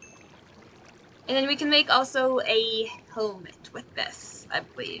 And then we can make also a helmet with this, I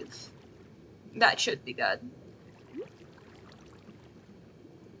believe. That should be good.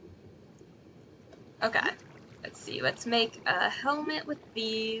 Okay, let's see. Let's make a helmet with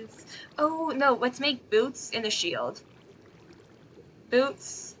these. Oh, no, let's make boots and a shield.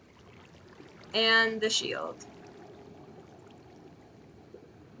 Boots and the shield.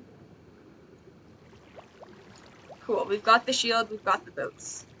 Cool, we've got the shield, we've got the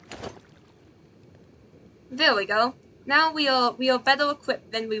boots. There we go. Now we are better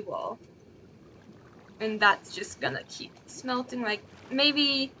equipped than we were. And that's just gonna keep smelting. Like,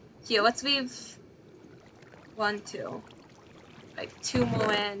 maybe here, let's leave 1, 2. Like 2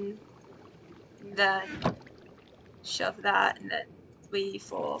 more in. Then shove that, and then 3,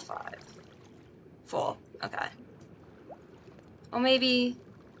 4, 5. 4. Okay. Or maybe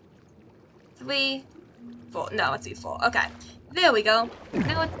 3, 4. No, let's do 4. Okay. There we go.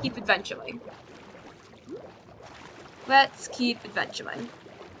 Now let's keep adventuring. Let's keep adventuring.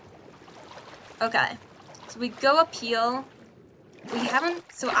 Okay, so we go up here. We haven't,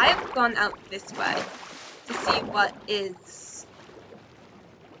 so I have gone out this way to see what is,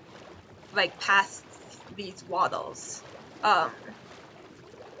 like, past these waddles. Oh.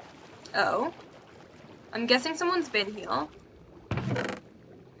 I'm guessing someone's been here.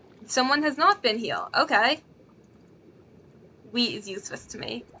 Someone has not been here. Okay. Wheat is useless to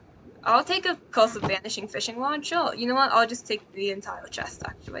me. I'll take a Curse of Vanishing Fishing Rod, sure. You know what? I'll just take the entire chest,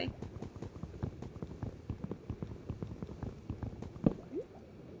 actually.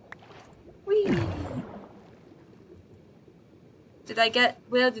 Whee! Did I get...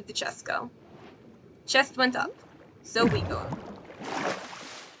 Where did the chest go? Chest went up. So we go up.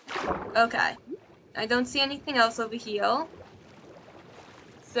 Okay. I don't see anything else over here.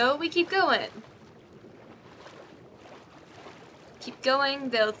 So we keep going. Keep going.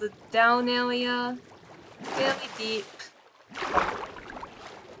 There's a down area. Fairly deep.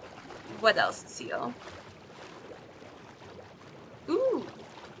 What else is here? Ooh.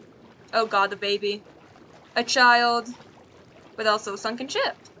 Oh god, a baby. A child. But also a sunken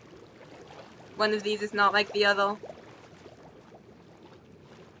ship. One of these is not like the other.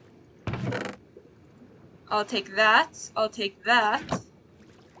 I'll take that. I'll take that.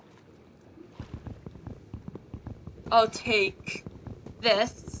 I'll take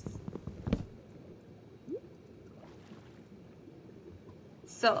this.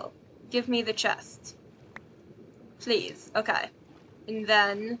 So, give me the chest. Please. Okay. And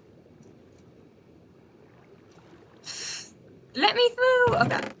then... Let me through!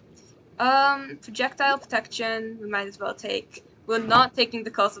 Okay. Projectile protection, we might as well take. We're not taking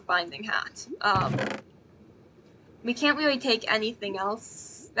the Curse of Binding Hat. We can't really take anything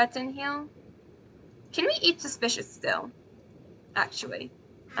else that's in here. Can we eat Suspicious still? Actually.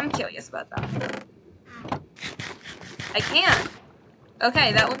 I'm curious about that. I can!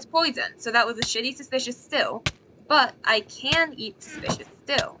 Okay, that one's poison, so that was a shitty Suspicious still. But I can eat Suspicious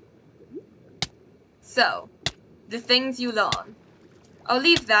still. So, the things you learn. I'll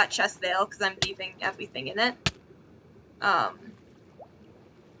leave that chest there, because I'm leaving everything in it.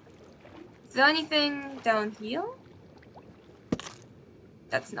 Is there anything down here?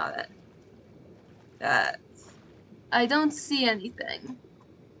 That's not it. I don't see anything.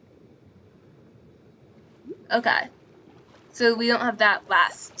 Okay. So we don't have that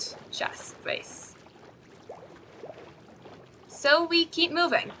last chest place. So we keep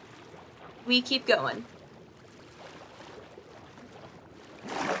moving. We keep going.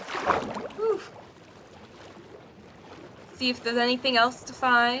 Whew. See if there's anything else to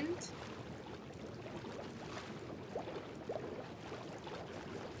find.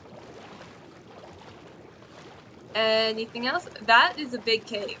 Anything else? That is a big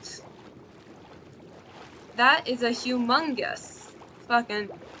cave. That is a humongous fucking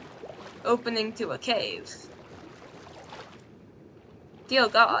opening to a cave. Dear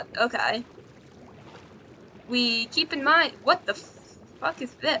God, okay. We keep in mind, what the fuck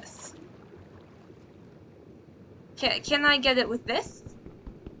is this? Can I get it with this?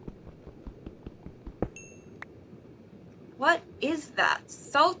 What is that?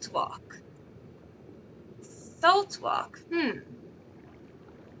 Salt rock. Salt rock.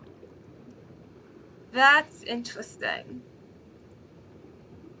 That's interesting.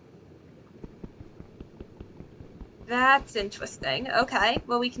 That's interesting. Okay,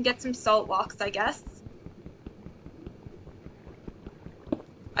 well we can get some salt rocks, I guess.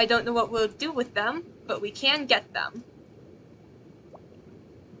 I don't know what we'll do with them, but we can get them.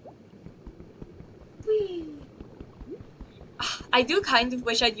 Whee! I do kind of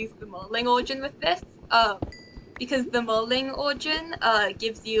wish I'd used the Merling Origin with this, because the Merling Origin,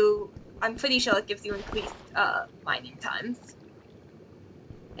 gives you, I'm pretty sure it gives you increased, mining times.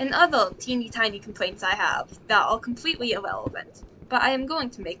 And other teeny tiny complaints I have that are completely irrelevant, but I am going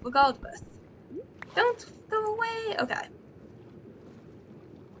to make regardless. Don't go away! Okay.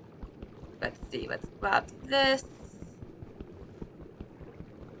 Let's see, let's grab this.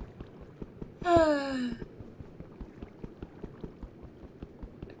 Let's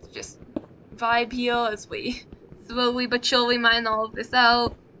just vibe here as we slowly but surely mine all of this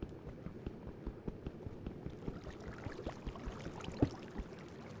out.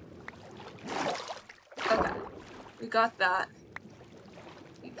 Okay, we got that.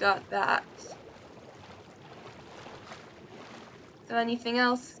 We got that. Is there anything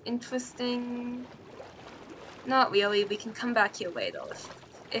else interesting? Not really, we can come back here later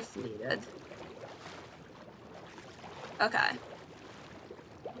if needed. Okay.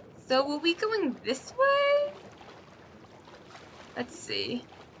 So were we going this way? Let's see.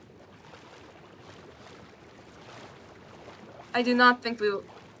 I do not think we will...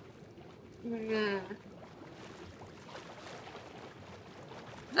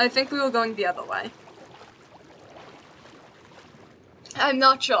 I think we were going the other way. I'm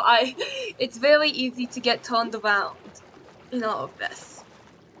not sure. It's very easy to get turned around in all of this.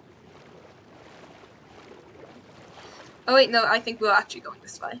 Oh wait, no, I think we're actually going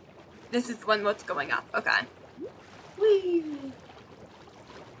this way. This is the one what's going up. Okay. Whee!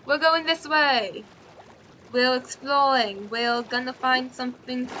 We're going this way. We're exploring. We're gonna find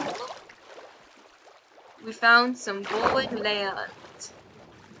something cool. We found some rolling land.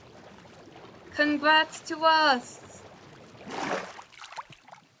 Congrats to us!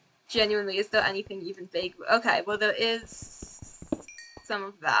 Genuinely, is there anything even big? Okay, well there is some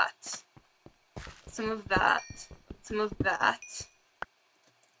of that. Some of that. Some of that.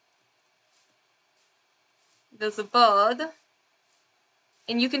 There's a bird.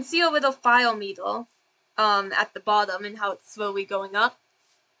 And you can see a little fire meter at the bottom and how it's slowly going up.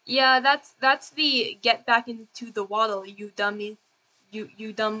 Yeah, that's the get back into the water, you dummy,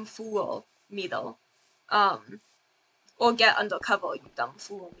 you dumb fool meter. Or get undercover, you dumb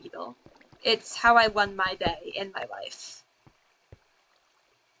fool meter. It's how I run my day in my life.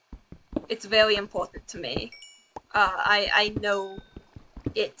 It's very important to me. I know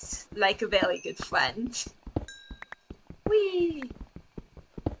it like a very good friend. Whee!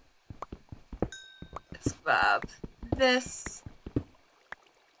 Let's grab this.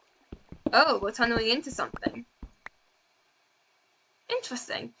 Oh, we're tunneling into something.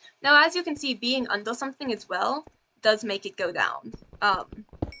 Interesting. Now, as you can see, being under something as well does make it go down.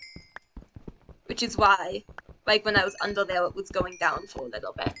 Which is why, like, when I was under there, it was going down for a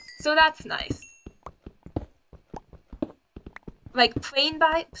little bit. So that's nice. Like, plains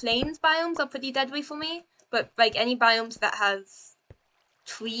biomes are pretty deadly for me, but, like, any biomes that has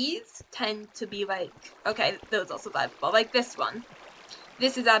trees tend to be, like, okay, those are survivable. Like this one.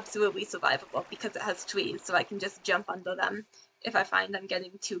 This is absolutely survivable because it has trees, so I can just jump under them if I find I'm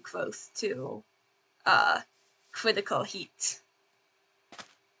getting too close to, critical heat.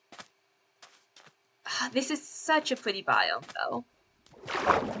 This is such a pretty biome, though.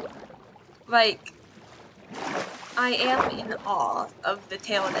 Like, I am in awe of the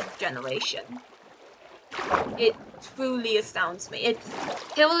Terralith generation. It truly astounds me.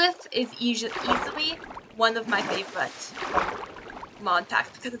 Terralith is easily one of my favorite mod packs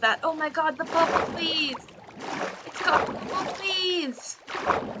because of that. Oh my god, the purple fleas! It's got purple fleas!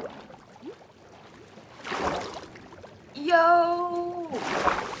 Yo!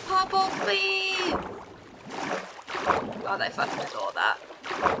 Purple fleas! God, I fucking adore that.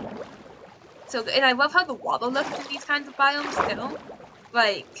 So, and I love how the water looks in these kinds of biomes too.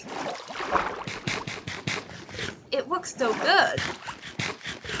 Like, it looks so good.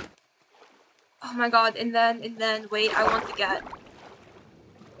 Oh my god, and then, wait, I want to get...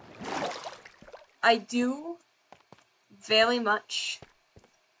 I do very much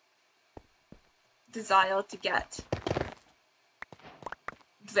desire to get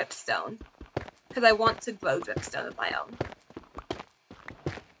dripstone, because I want to grow dripstone of my own.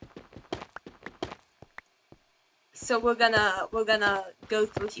 So we're gonna go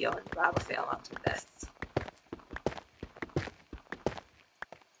through here and grab a fair amount of this.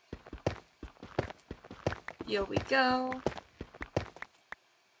 Here we go.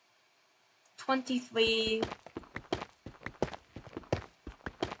 23.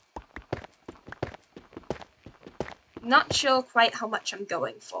 Not sure quite how much I'm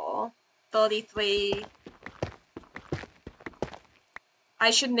going for. 33.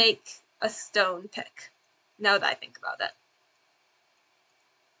 I should make a stone pick, now that I think about it.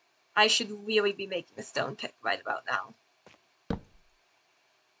 I should really be making a stone pick right about now.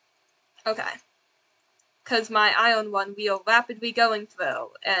 Okay. Because my iron one we are rapidly going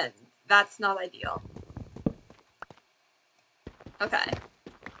through, and that's not ideal. Okay.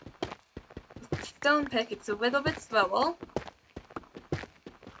 Stone pick, it's a little bit slower.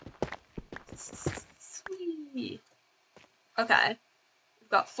 Sweet. Okay. We've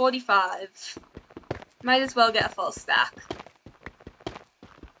got 45. Might as well get a full stack.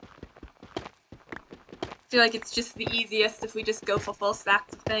 I feel like it's just the easiest if we just go for full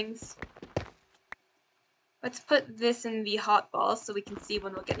stacks of things. Let's put this in the hotbar so we can see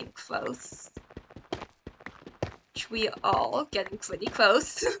when we're getting close. Which we are getting pretty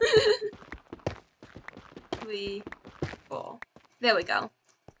close. 3, 4. There we go.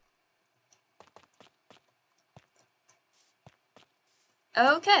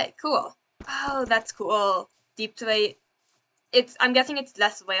 Okay, cool. Oh, that's cool. Deep terrain. I'm guessing it's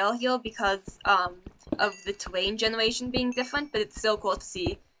less rare here because of the terrain generation being different, but it's still cool to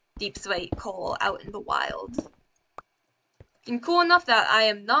see deep terrain coal out in the wild. And cool enough that I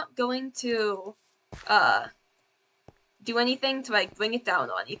am not going to do anything to like bring it down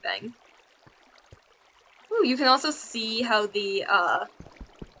or anything. Ooh, you can also see how the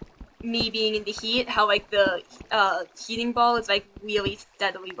me being in the heat, how like the heating ball is like really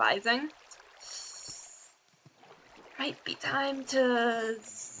steadily rising. Might be time to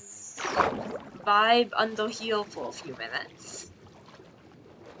vibe under heel for a few minutes.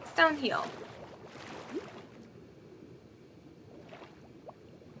 It's down heel.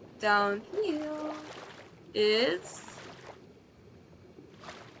 Down heel is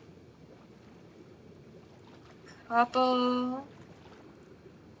copper.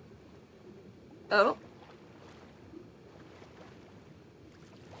 Oh.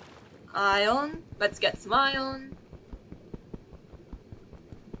 Iron. Let's get some iron.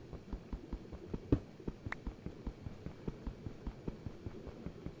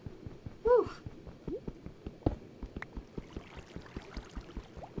 Whew.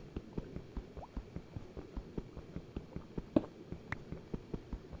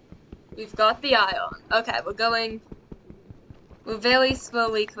 We've got the iron. Okay, we're very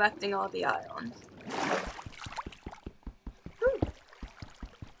slowly collecting all the iron. Whew.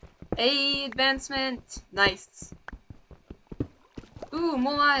 Hey, advancement! Nice. Ooh,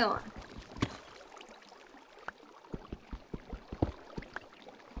 more iron.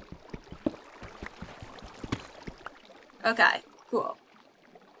 Okay, cool.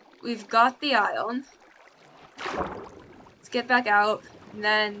 We've got the iron. Let's get back out, and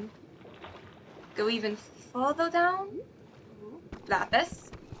then go even further down. Ooh,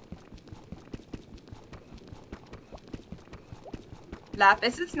 lapis.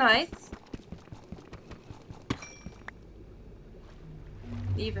 Lapis is nice.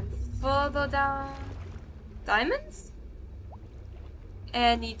 Even further down. Diamonds?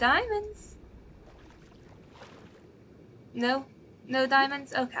 Any diamonds? No? No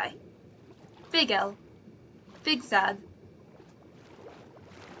diamonds? Okay. Big L. Big sad.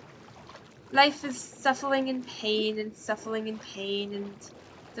 Life is suffering and pain and suffering and pain, and is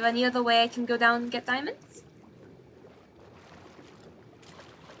there any other way I can go down and get diamonds?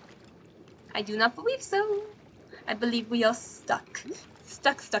 I do not believe so. I believe we are stuck.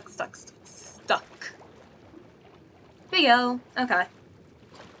 Stuck. Big L. Okay.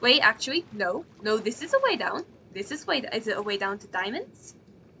 Wait, actually, no. No, this is a way down. Is it a way down to diamonds?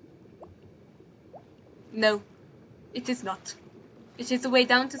 No, it is not. It is a way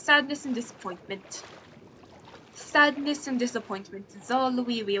down to sadness and disappointment. Sadness and disappointment is all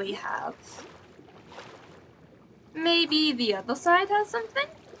we really have. Maybe the other side has something?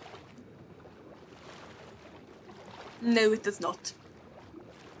 No, it does not.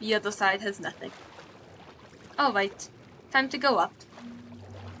 The other side has nothing. Alright, time to go up.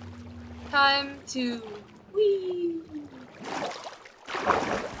 Time to... Whee!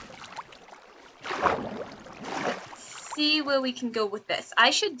 Let's see where we can go with this.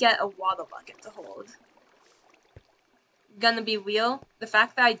 I should get a water bucket to hold. Gonna be real, the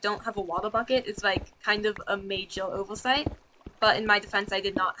fact that I don't have a water bucket is like kind of a major oversight, but in my defense I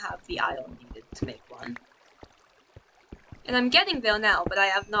did not have the iron needed to make one. And I'm getting there now, but I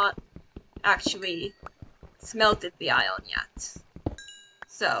have not actually smelted the iron yet.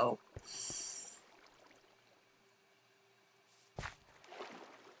 So...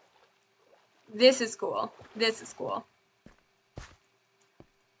 This is cool. This is cool.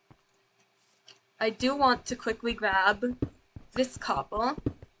 I do want to quickly grab this copper.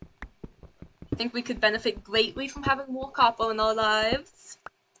 I think we could benefit greatly from having more copper in our lives.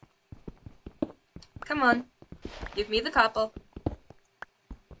 Come on. Give me the copper.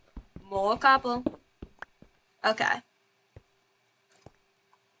 More copper. Okay.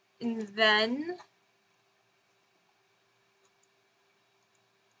 And then...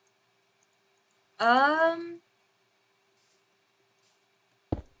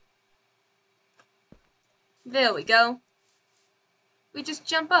 There we go. We just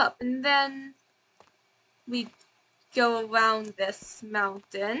jump up, and then we go around this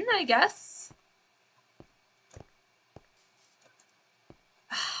mountain, I guess.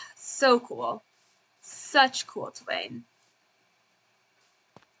 So cool. Such cool terrain.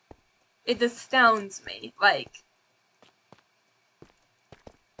 It astounds me, like...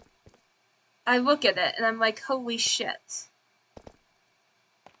 I look at it, and I'm like, holy shit.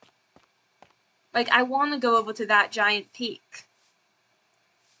 Like, I want to go over to that giant peak.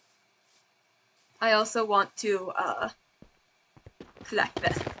 I also want to, collect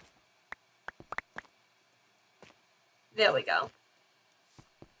this. There we go.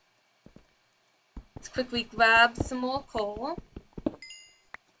 Let's quickly grab some more coal.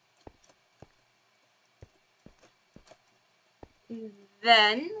 And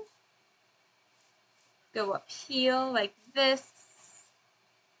then go up here like this.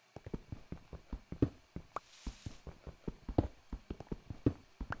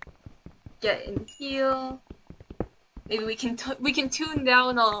 Get in here. Maybe we can tone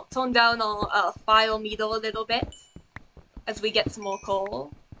down our fire meter a little bit as we get some more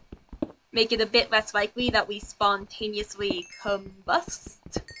coal. Make it a bit less likely that we spontaneously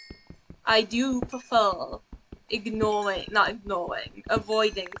combust. I do prefer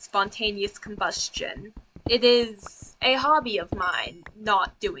avoiding spontaneous combustion. It is a hobby of mine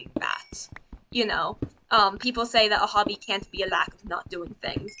not doing that. You know, people say that a hobby can't be a lack of not doing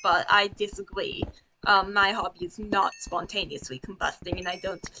things, but I disagree. My hobby is not spontaneously combusting, and I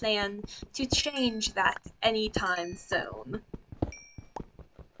don't plan to change that anytime soon.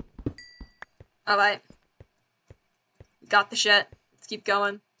 Alright. Got the shit. Let's keep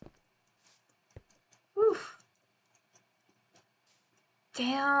going. Whew.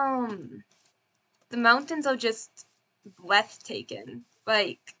 Damn. The mountains are just breathtaking.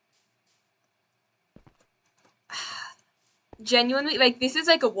 Like, genuinely, like, this is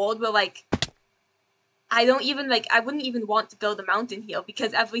like a world where, like, I wouldn't even want to build a mountain here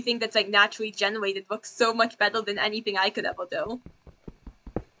because everything that's, like, naturally generated looks so much better than anything I could ever do.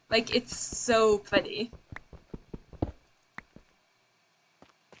 Like, it's so pretty.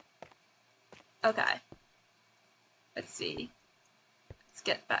 Okay. Let's see. Let's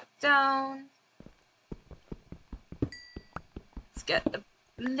get back down. Let's get a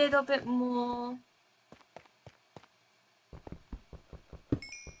little bit more.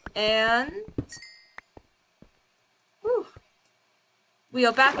 And whew, we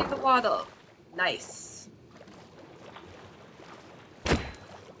are back in the water. Nice.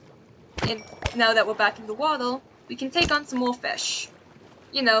 And now that we're back in the water, we can take on some more fish.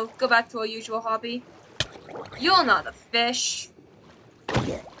 You know, go back to our usual hobby. You're not a fish.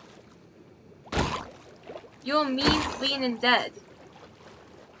 You're mean, lean, and dead.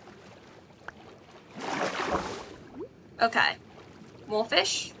 Okay. More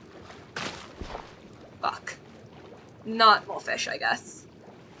fish? Fuck. Not more fish, I guess.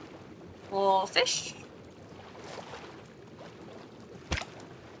 More fish?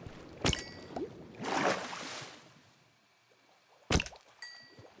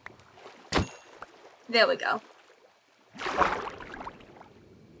 There we go.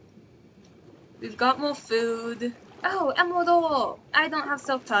 We've got more food. Oh, emerald ore! I don't have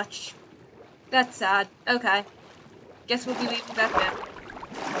self-touch. That's sad. Okay. Guess we'll be leaving that there.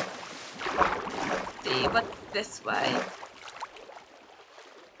 See, what's this way?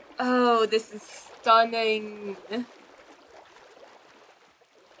 Oh, this is stunning.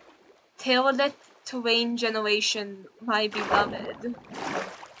 Terralith terrain generation, my beloved.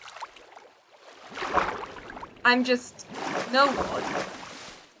 I'm just no wood,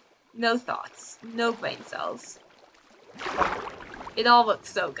 no thoughts, no brain cells. It all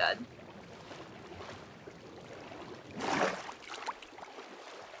looks so good.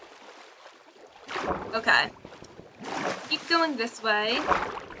 Okay. Keep going this way.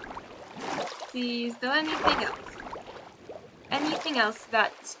 See, is there anything else? Anything else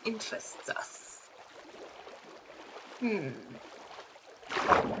that interests us?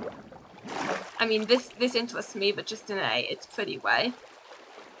 I mean, this interests me, but just in its pretty way.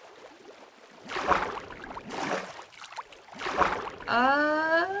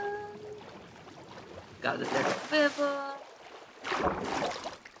 Got a little river.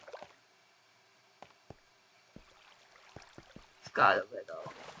 Got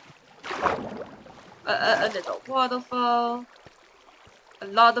a little waterfall. A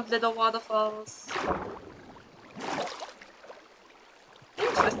lot of little waterfalls.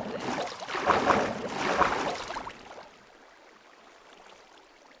 Interesting.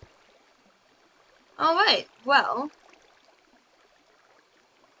 Alright, well,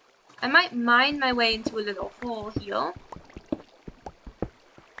 I might mine my way into a little hole here,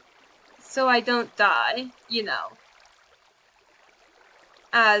 so I don't die, you know,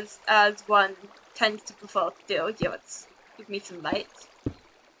 as one tends to prefer to do. Here, let's give me some light.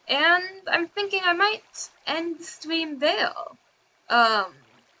 And I'm thinking I might end the stream there. I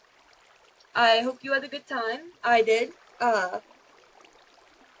hope you had a good time. I did.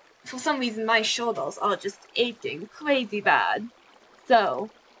 For some reason my shoulders are just aching crazy bad. So,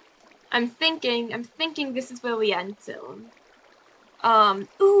 I'm thinking this is where we end soon.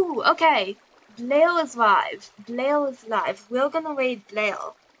 Ooh, okay. Blair is live. Blair is live. We're gonna raid Blair.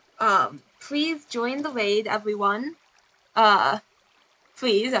 Please join the raid, everyone.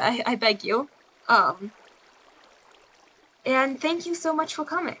 Please, I beg you. And thank you so much for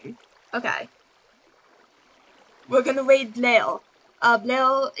coming. Okay. we're gonna raid Blail.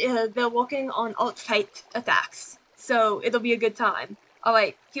 Blail, they're working on alt-fight attacks, so it'll be a good time.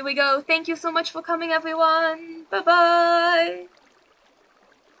 Alright, here we go. Thank you so much for coming, everyone. Bye-bye.